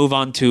briefly want to move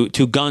on to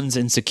guns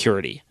and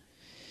security.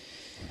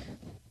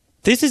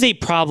 This is a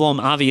problem,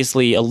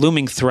 obviously, a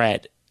looming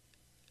threat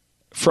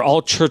for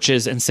all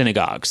churches and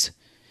synagogues.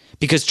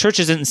 Because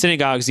churches and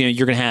synagogues,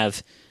 you're going to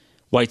have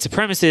white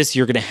supremacists,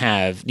 you're going to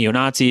have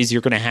neo-Nazis,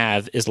 you're going to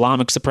have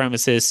Islamic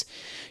supremacists,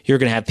 you're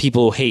going to have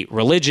people who hate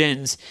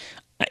religions.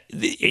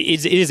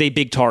 It is a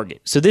big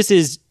target. So this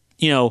is,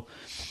 now,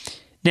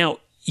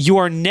 you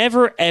are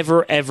never,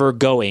 ever, ever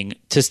going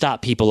to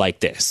stop people like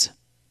this.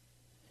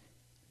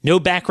 No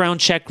background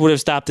check would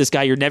have stopped this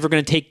guy. You're never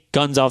going to take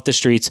guns off the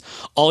streets.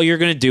 All you're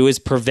going to do is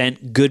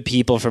prevent good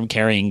people from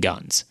carrying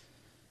guns.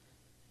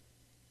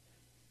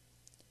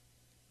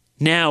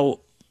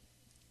 Now,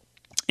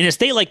 in a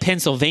state like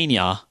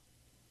Pennsylvania,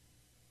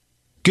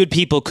 good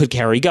people could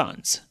carry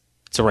guns.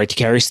 It's a right to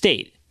carry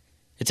state.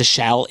 It's a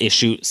shall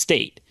issue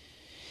state.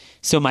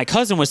 So my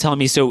cousin was telling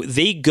me, so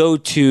they go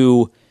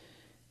to,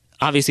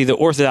 obviously, the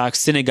Orthodox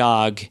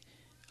synagogue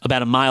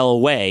about a mile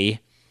away,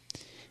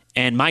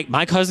 and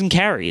my cousin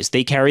carries.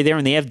 They carry there,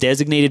 and they have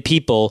designated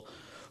people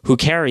who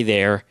carry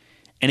there.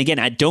 And again,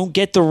 I don't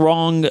get the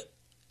wrong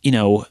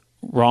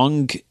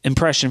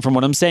impression from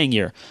what I'm saying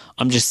here.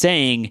 I'm just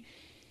saying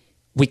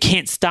we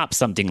can't stop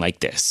something like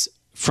this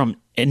from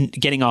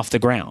getting off the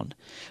ground.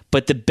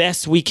 But the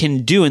best we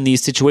can do in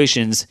these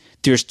situations,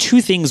 there's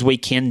two things we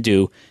can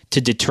do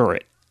to deter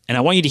it. And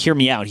I want you to hear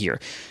me out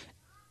here.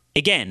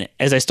 Again,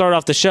 as I start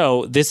off the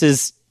show, this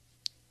is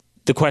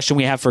the question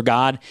we have for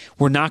God.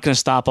 We're not going to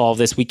stop all of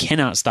this. We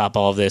cannot stop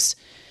all of this.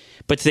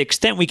 But to the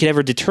extent we could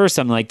ever deter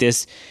something like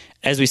this,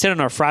 as we said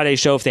on our Friday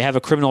show, if they have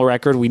a criminal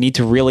record, we need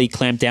to really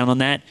clamp down on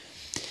that.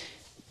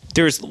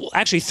 There's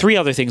actually three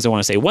other things I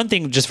want to say. One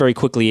thing just very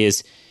quickly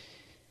is,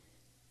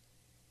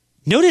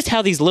 notice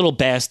how these little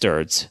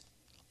bastards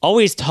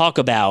always talk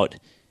about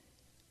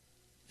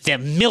the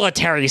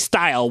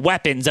military-style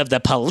weapons of the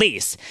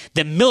police,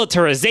 the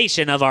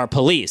militarization of our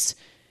police.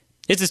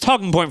 It's this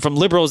talking point from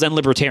liberals and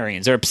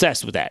libertarians. They're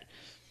obsessed with that.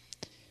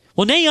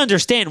 Well, now you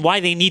understand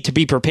why they need to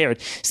be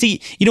prepared.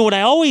 See, what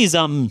I always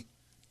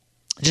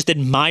just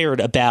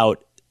admired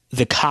about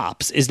the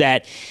cops is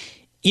that,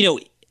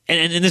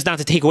 and this is not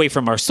to take away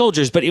from our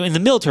soldiers, but in the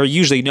military, you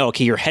usually know,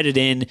 okay, you're headed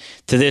in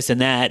to this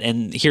and that,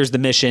 and here's the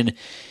mission.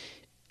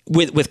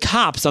 With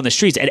cops on the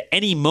streets, at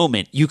any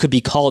moment, you could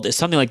be called.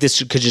 Something like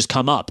this could just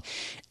come up.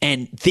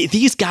 And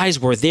these guys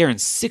were there in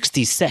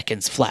 60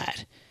 seconds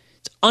flat.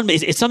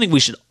 It's something we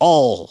should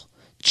all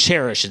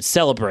cherish and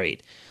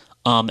celebrate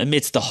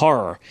amidst the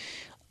horror.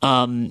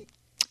 And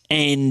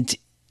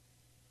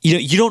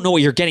you don't know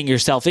what you're getting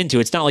yourself into.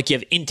 It's not like you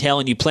have intel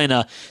and you plan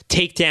a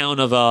takedown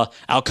of a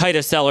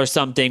Al-Qaeda cell or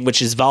something,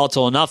 which is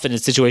volatile enough in a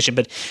situation.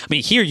 But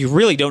here you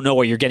really don't know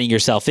what you're getting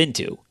yourself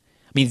into.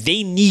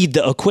 They need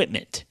the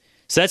equipment.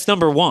 So that's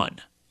number one.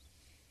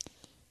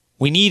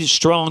 We need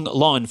strong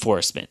law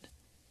enforcement.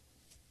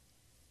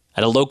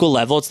 At a local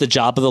level, it's the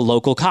job of the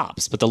local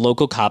cops, but the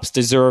local cops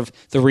deserve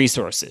the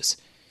resources.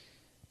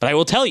 But I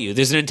will tell you,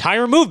 there's an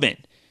entire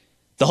movement,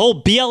 the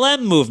whole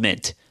BLM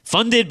movement,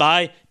 funded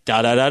by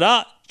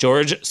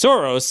George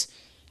Soros,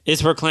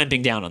 is for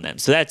clamping down on them.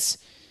 So that's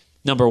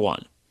number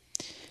one.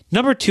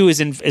 Number two is,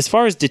 as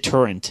far as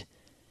deterrent,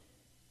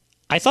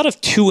 I thought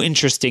of two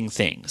interesting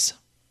things.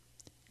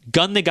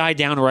 Gun the guy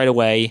down right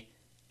away,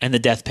 and the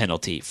death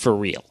penalty for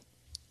real.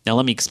 Now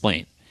let me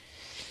explain.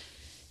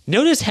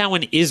 Notice how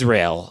in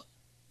Israel,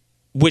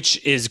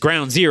 which is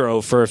ground zero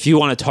for if you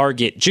want to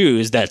target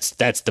Jews, that's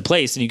the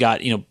place, and you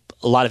got a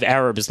lot of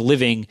Arabs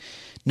living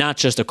not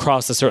just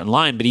across a certain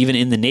line, but even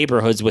in the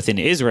neighborhoods within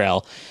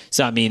Israel.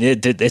 So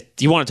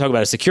you want to talk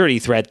about a security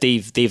threat?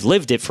 They've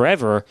lived it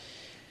forever.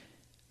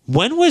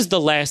 When was the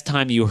last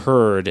time you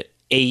heard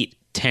 8,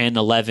 10,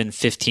 11,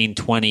 15,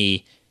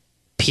 20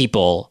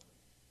 people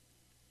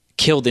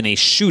killed in a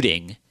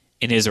shooting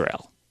in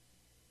Israel?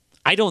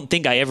 I don't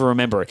think I ever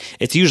remember it.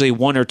 It's usually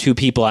one or two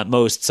people at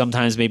most,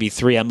 sometimes maybe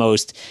three at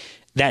most.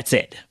 That's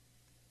it.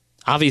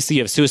 Obviously,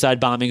 you have suicide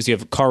bombings, you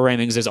have car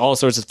rammings, there's all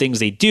sorts of things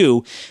they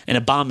do, and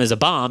a bomb is a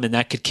bomb, and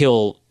that could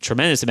kill a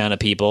tremendous amount of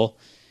people.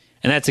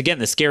 And that's, again,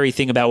 the scary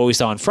thing about what we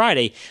saw on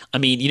Friday. I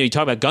mean, you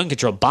talk about gun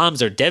control,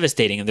 bombs are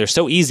devastating, and they're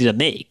so easy to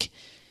make.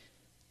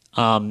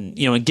 And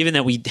given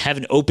that we have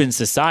an open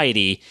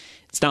society,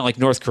 it's not like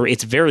North Korea.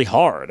 It's very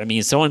hard. I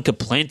mean, someone could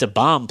plant a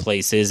bomb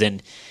places,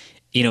 and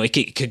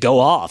it could go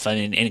off. I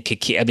mean, and it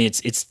could. I mean,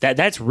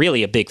 that's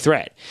really a big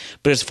threat.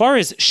 But as far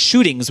as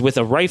shootings with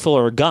a rifle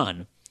or a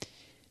gun,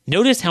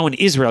 notice how in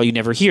Israel you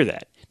never hear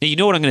that. Now, you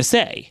know what I'm going to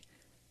say,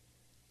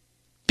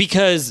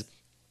 because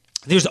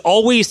there's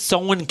always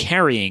someone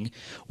carrying,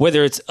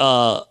 whether it's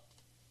a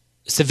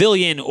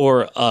civilian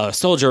or a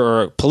soldier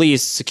or a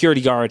police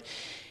security guard.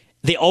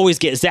 They always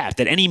get zapped.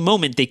 At any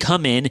moment they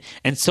come in,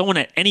 and someone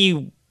at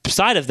any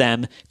side of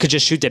them could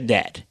just shoot them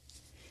dead.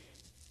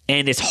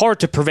 And it's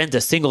hard to prevent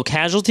a single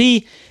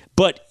casualty,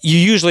 but you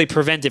usually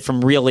prevent it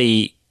from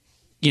really,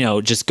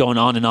 just going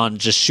on and on,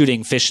 just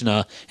shooting fish in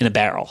a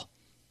barrel.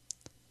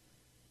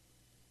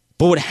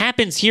 But what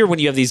happens here when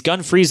you have these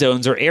gun-free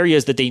zones or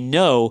areas that they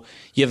know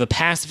you have a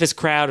pacifist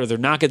crowd, or they're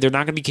not going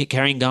to be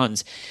carrying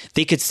guns,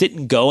 they could sit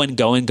and go and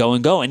go and go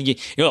and go. And you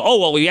go, oh,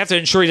 well, we have to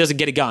ensure he doesn't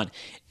get a gun.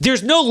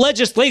 There's no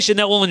legislation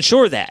that will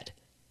ensure that.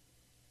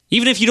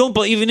 Even if you don't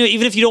believe in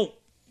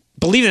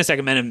the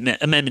Second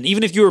Amendment,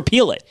 even if you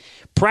repeal it,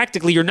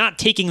 practically you're not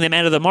taking them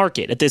out of the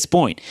market at this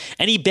point.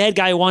 Any bad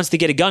guy who wants to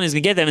get a gun is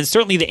going to get them. And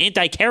certainly the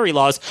anti-carry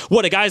laws,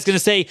 what a guy's going to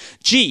say,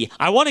 gee,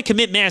 I want to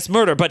commit mass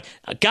murder, but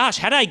gosh,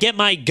 how do I get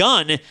my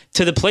gun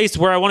to the place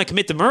where I want to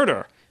commit the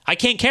murder? I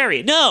can't carry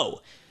it.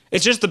 No,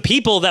 it's just the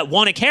people that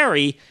want to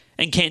carry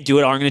and can't do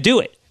it aren't going to do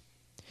it.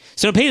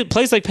 So in a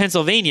place like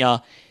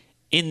Pennsylvania,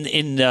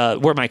 in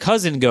where my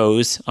cousin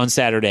goes on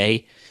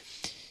Saturday,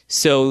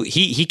 so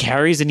he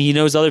carries and he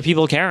knows other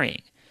people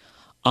carrying.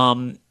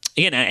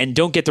 Again, and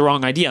don't get the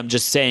wrong idea. I'm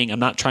just saying, I'm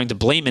not trying to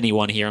blame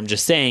anyone here. I'm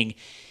just saying,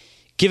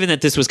 given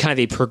that this was kind of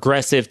a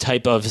progressive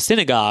type of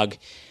synagogue,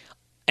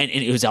 and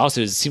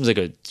it seems like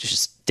a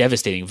just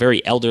devastating,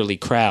 very elderly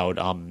crowd.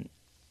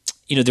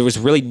 There was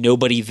really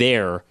nobody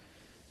there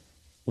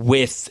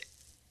with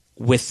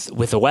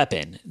a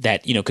weapon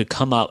that could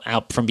come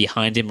out from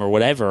behind him or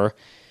whatever.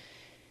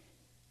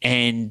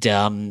 And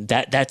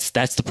that's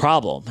the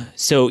problem.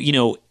 So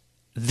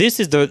this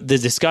is the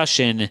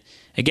discussion.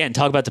 Again,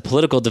 talk about the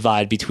political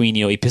divide between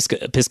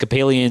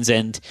Episcopalians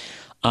and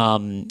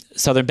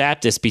Southern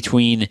Baptists,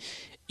 between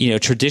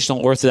traditional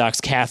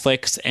Orthodox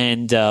Catholics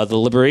and the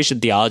liberation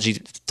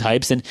theology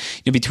types, and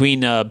between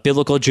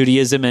biblical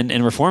Judaism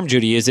and Reform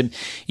Judaism.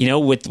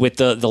 With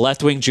the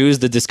left wing Jews,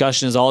 the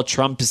discussion is all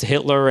Trump is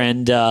Hitler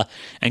and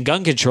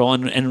gun control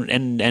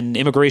and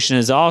immigration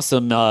is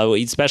awesome,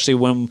 especially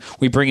when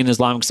we bring in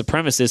Islamic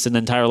supremacists in the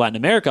entire Latin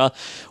America.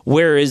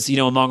 Whereas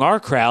among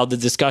our crowd, the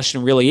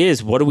discussion really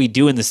is, what do we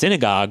do in the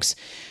synagogues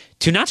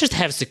to not just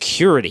have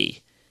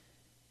security?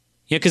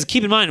 Because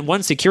keep in mind,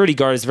 one security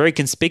guard is very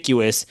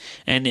conspicuous,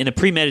 and in a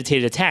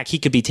premeditated attack, he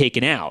could be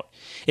taken out.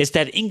 It's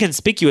that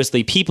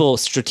inconspicuously, people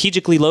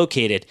strategically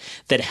located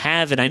that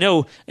have, and I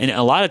know in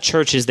a lot of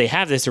churches they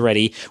have this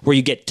already, where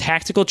you get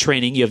tactical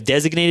training, you have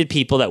designated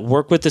people that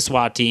work with the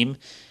SWAT team.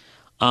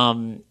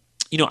 I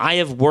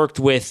have worked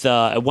with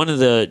one of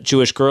the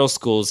Jewish girls'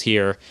 schools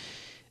here.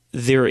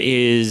 There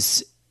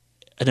is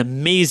an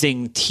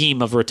amazing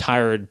team of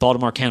retired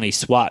Baltimore County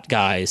SWAT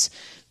guys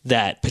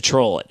that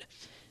patrol it.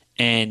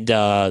 And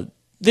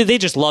they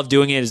just love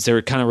doing it. It's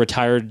their kind of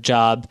retired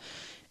job.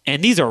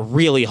 And these are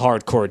really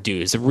hardcore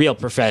dudes, real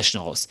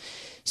professionals.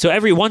 So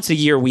every once a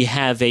year we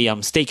have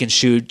a steak and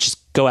shoot,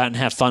 just go out and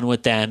have fun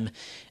with them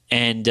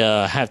and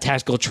have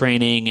tactical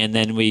training. And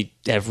then we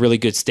have really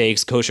good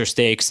steaks, kosher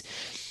steaks.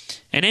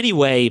 And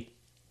anyway,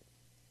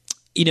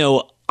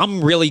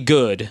 I'm really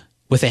good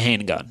with a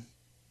handgun.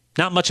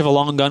 Not much of a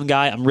long gun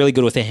guy. I'm really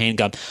good with a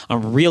handgun.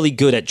 I'm really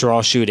good at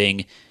draw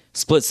shooting,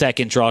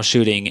 split-second draw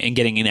shooting, and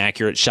getting an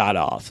accurate shot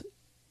off.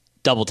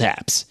 Double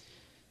taps.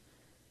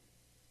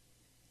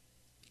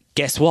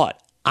 Guess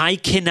what? I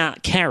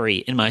cannot carry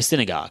in my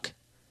synagogue.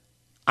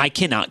 I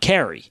cannot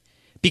carry.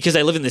 Because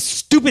I live in this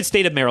stupid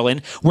state of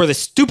Maryland, where the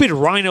stupid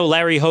rhino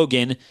Larry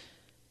Hogan,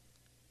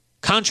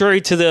 contrary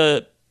to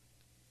the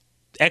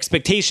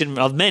expectation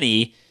of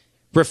many,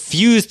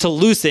 refused to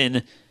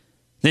loosen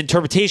the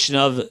interpretation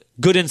of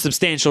good and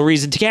substantial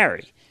reason to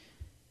carry.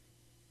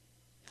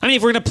 I mean,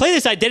 if we're going to play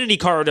this identity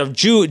card of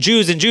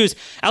Jews and Jews,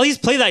 at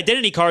least play the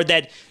identity card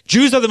that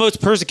Jews are the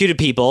most persecuted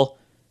people.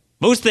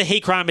 Most of the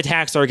hate crime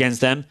attacks are against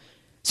them.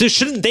 So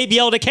shouldn't they be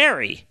able to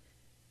carry?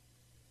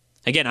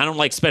 Again, I don't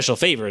like special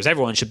favors.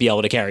 Everyone should be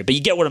able to carry. But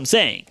you get what I'm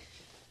saying.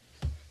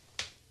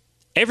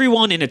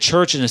 Everyone in a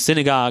church and a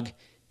synagogue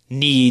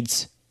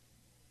needs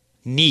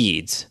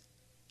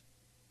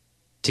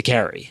to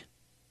carry.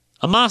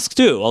 A mosque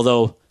too,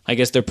 although I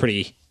guess they're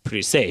pretty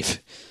safe.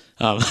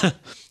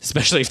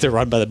 Especially if they're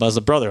run by the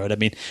Muslim Brotherhood. I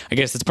mean, I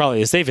guess it's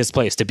probably the safest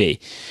place to be.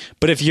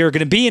 But if you're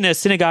going to be in a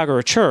synagogue or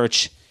a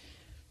church,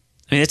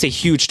 I mean, that's a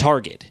huge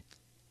target.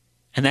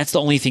 And that's the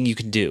only thing you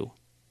can do.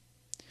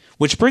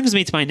 Which brings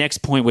me to my next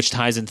point, which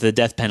ties into the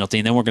death penalty,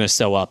 and then we're going to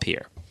sew up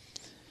here.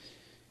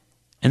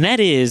 And that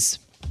is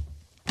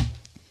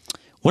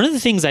one of the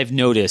things I've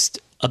noticed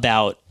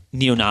about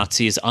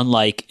neo-Nazis,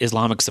 unlike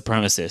Islamic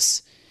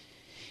supremacists,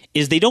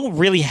 is they don't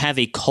really have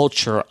a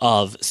culture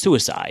of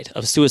suicide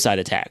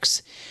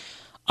attacks.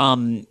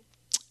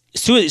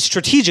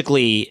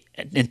 Strategically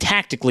and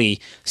tactically,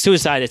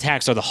 suicide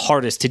attacks are the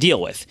hardest to deal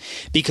with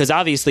because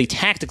obviously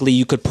tactically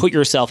you could put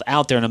yourself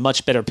out there in a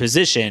much better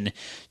position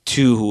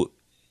to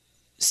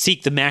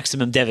seek the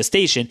maximum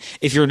devastation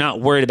if you're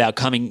not worried about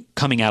coming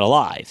out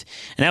alive.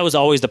 And that was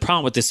always the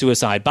problem with the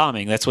suicide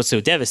bombing. That's what's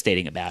so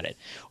devastating about it,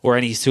 or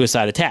any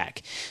suicide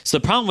attack. So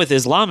the problem with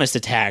Islamist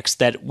attacks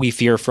that we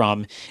fear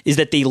from is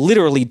that they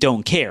literally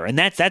don't care, and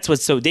that's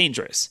what's so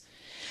dangerous.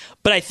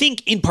 But I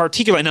think in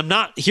particular, and I'm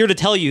not here to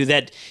tell you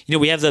that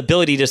we have the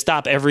ability to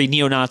stop every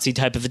neo-Nazi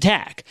type of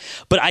attack,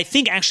 but I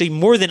think actually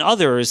more than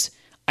others,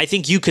 I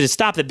think you could have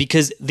stopped it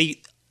because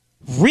they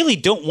really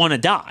don't want to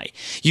die.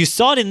 You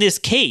saw it in this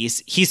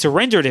case. He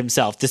surrendered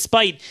himself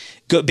despite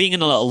being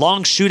in a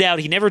long shootout.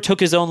 He never took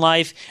his own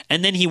life,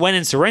 and then he went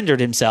and surrendered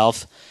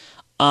himself.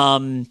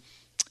 And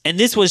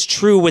this was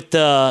true with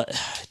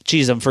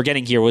I'm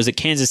forgetting here. Was it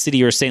Kansas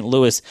City or St.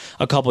 Louis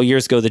a couple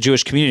years ago, the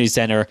Jewish Community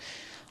Center?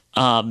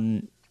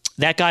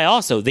 That guy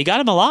also, they got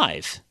him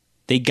alive.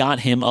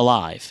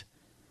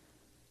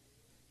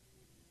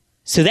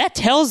 So that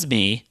tells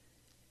me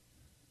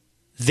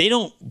they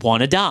don't want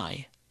to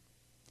die.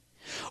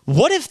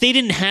 What if they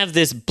didn't have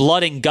this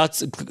blood and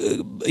guts,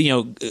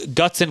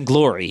 guts and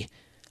glory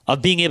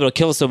of being able to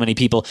kill so many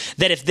people?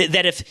 That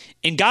if,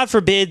 and God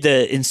forbid,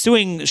 the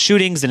ensuing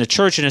shootings in a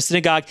church and a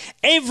synagogue,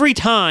 every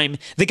time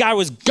the guy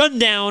was gunned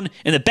down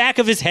in the back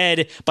of his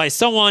head by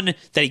someone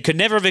that he could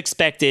never have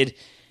expected,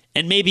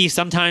 and maybe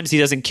sometimes he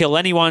doesn't kill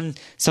anyone,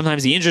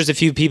 sometimes he injures a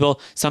few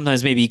people,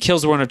 sometimes maybe he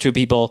kills one or two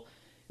people,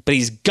 but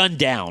he's gunned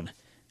down.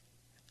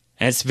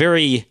 And it's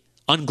very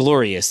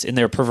unglorious in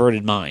their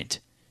perverted mind.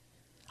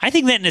 I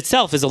think that in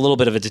itself is a little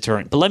bit of a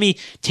deterrent, but let me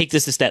take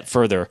this a step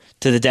further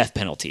to the death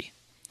penalty.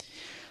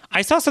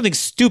 I saw something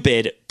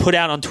stupid put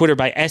out on Twitter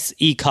by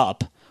S.E.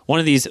 Cupp, one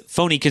of these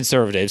phony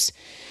conservatives,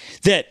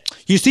 that,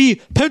 you see,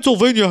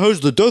 Pennsylvania has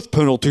the death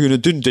penalty and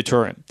it didn't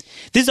deter him.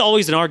 This is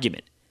always an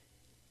argument.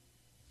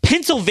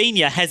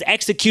 Pennsylvania has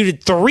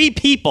executed 3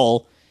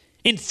 people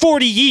in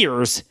 40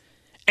 years,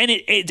 and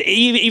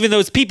even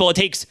those people, it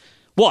takes...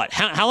 What?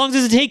 How long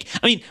does it take?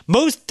 I mean,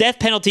 most death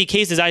penalty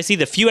cases I see,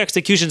 the few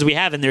executions we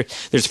have, and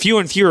there's fewer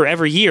and fewer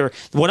every year,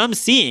 what I'm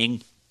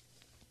seeing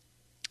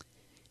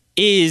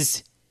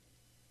is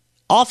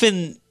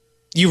often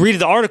you read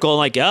the article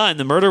like, and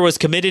the murder was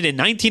committed in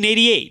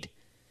 1988.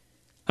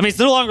 I mean, it's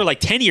no longer like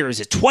 10 years,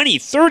 it's 20,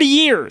 30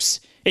 years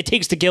it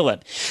takes to kill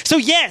him. So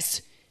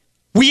yes,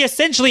 we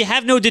essentially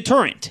have no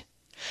deterrent.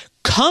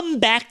 Come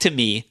back to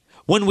me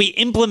when we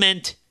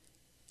implement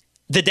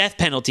the death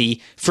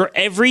penalty for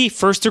every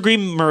first-degree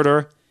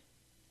murder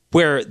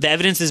where the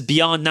evidence is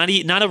beyond not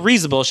a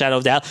reasonable shadow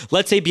of doubt.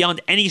 Let's say beyond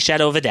any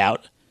shadow of a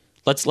doubt.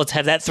 Let's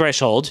have that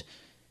threshold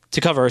to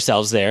cover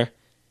ourselves there.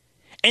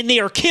 And they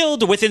are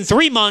killed within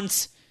 3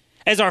 months,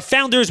 as our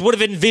founders would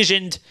have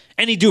envisioned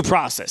any due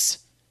process.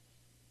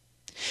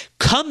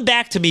 Come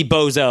back to me,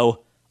 bozo,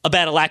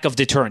 about a lack of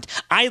deterrent.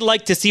 I'd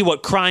like to see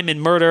what crime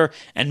and murder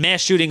and mass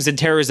shootings and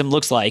terrorism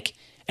looks like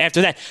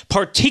after that,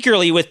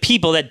 particularly with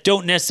people that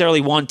don't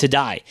necessarily want to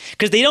die,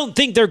 because they don't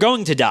think they're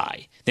going to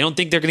die. They don't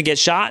think they're going to get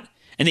shot,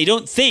 and they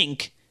don't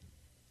think,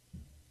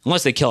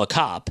 unless they kill a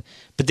cop,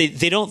 but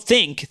they don't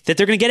think that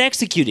they're going to get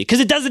executed,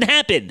 because it doesn't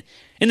happen.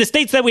 In the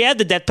states that we have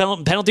the death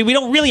penalty, we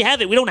don't really have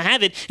it. We don't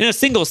have it in a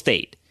single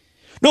state.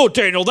 No,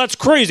 Daniel, that's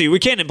crazy. We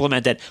can't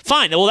implement that.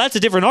 Fine, well, that's a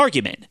different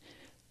argument.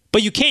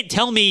 But you can't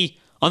tell me,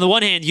 on the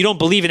one hand, you don't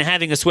believe in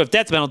having a swift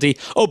death penalty,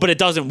 but it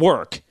doesn't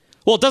work.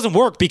 Well, it doesn't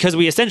work because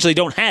we essentially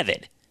don't have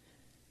it.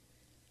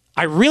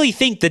 I really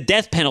think the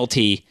death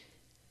penalty,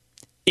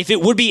 if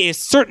it would be a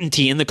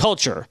certainty in the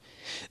culture,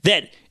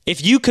 that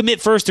if you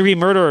commit first-degree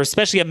murder, or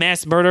especially a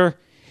mass murder,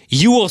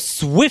 you will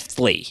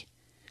swiftly,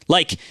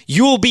 like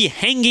you will be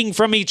hanging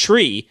from a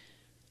tree.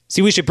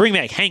 See, we should bring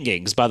back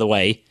hangings, by the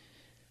way.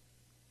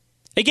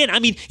 Again, I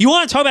mean, you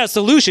want to talk about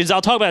solutions,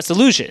 I'll talk about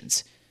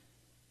solutions.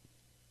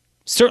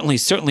 Certainly,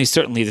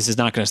 this is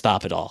not going to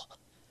stop it all.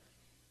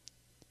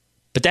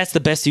 But that's the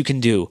best you can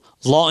do.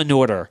 Law and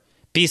order.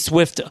 Be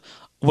swift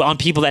on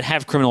people that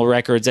have criminal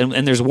records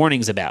and there's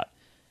warnings about.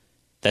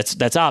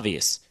 That's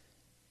obvious.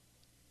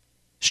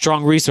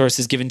 Strong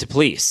resources given to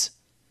police.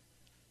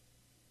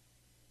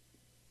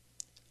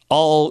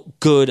 All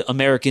good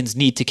Americans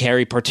need to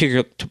carry,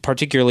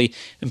 particularly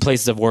in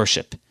places of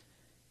worship.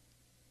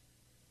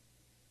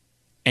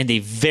 And a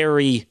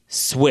very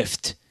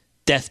swift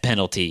death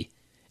penalty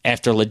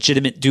after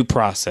legitimate due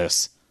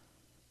process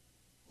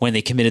when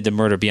they committed the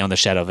murder beyond the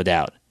shadow of a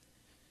doubt.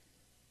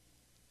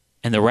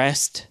 And the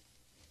rest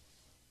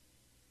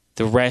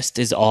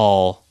is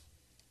all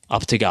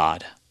up to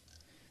God.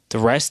 The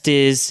rest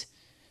is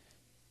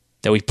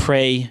that we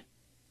pray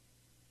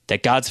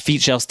that God's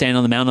feet shall stand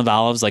on the Mount of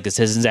Olives, like it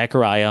says in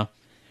Zechariah,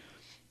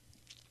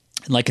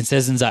 and like it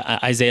says in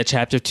Isaiah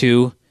chapter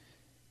 2,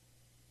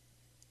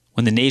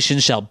 When the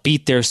nations shall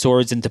beat their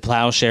swords into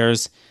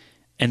plowshares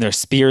and their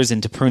spears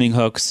into pruning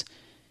hooks,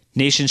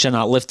 nation shall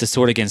not lift the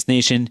sword against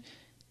nation,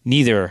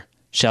 neither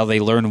shall they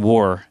learn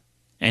war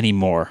any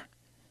more.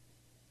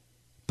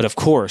 But of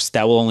course,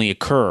 that will only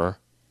occur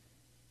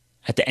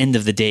at the end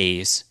of the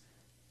days,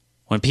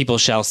 when people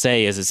shall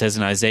say, as it says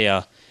in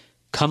Isaiah,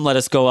 "Come, let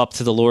us go up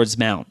to the Lord's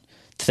mount,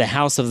 to the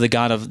house of the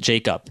God of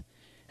Jacob,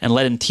 and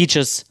let him teach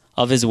us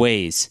of his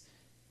ways,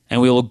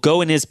 and we will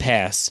go in his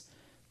paths,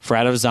 for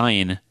out of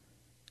Zion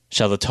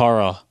shall the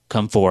Torah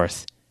come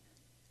forth,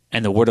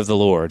 and the word of the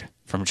Lord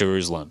from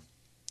Jerusalem."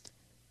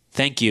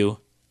 Thank you.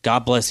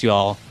 God bless you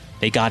all.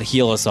 May God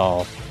heal us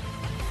all.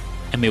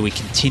 And may we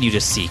continue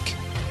to seek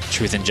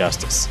truth and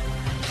justice.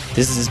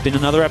 This has been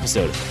another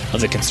episode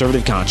of The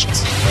Conservative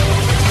Conscience.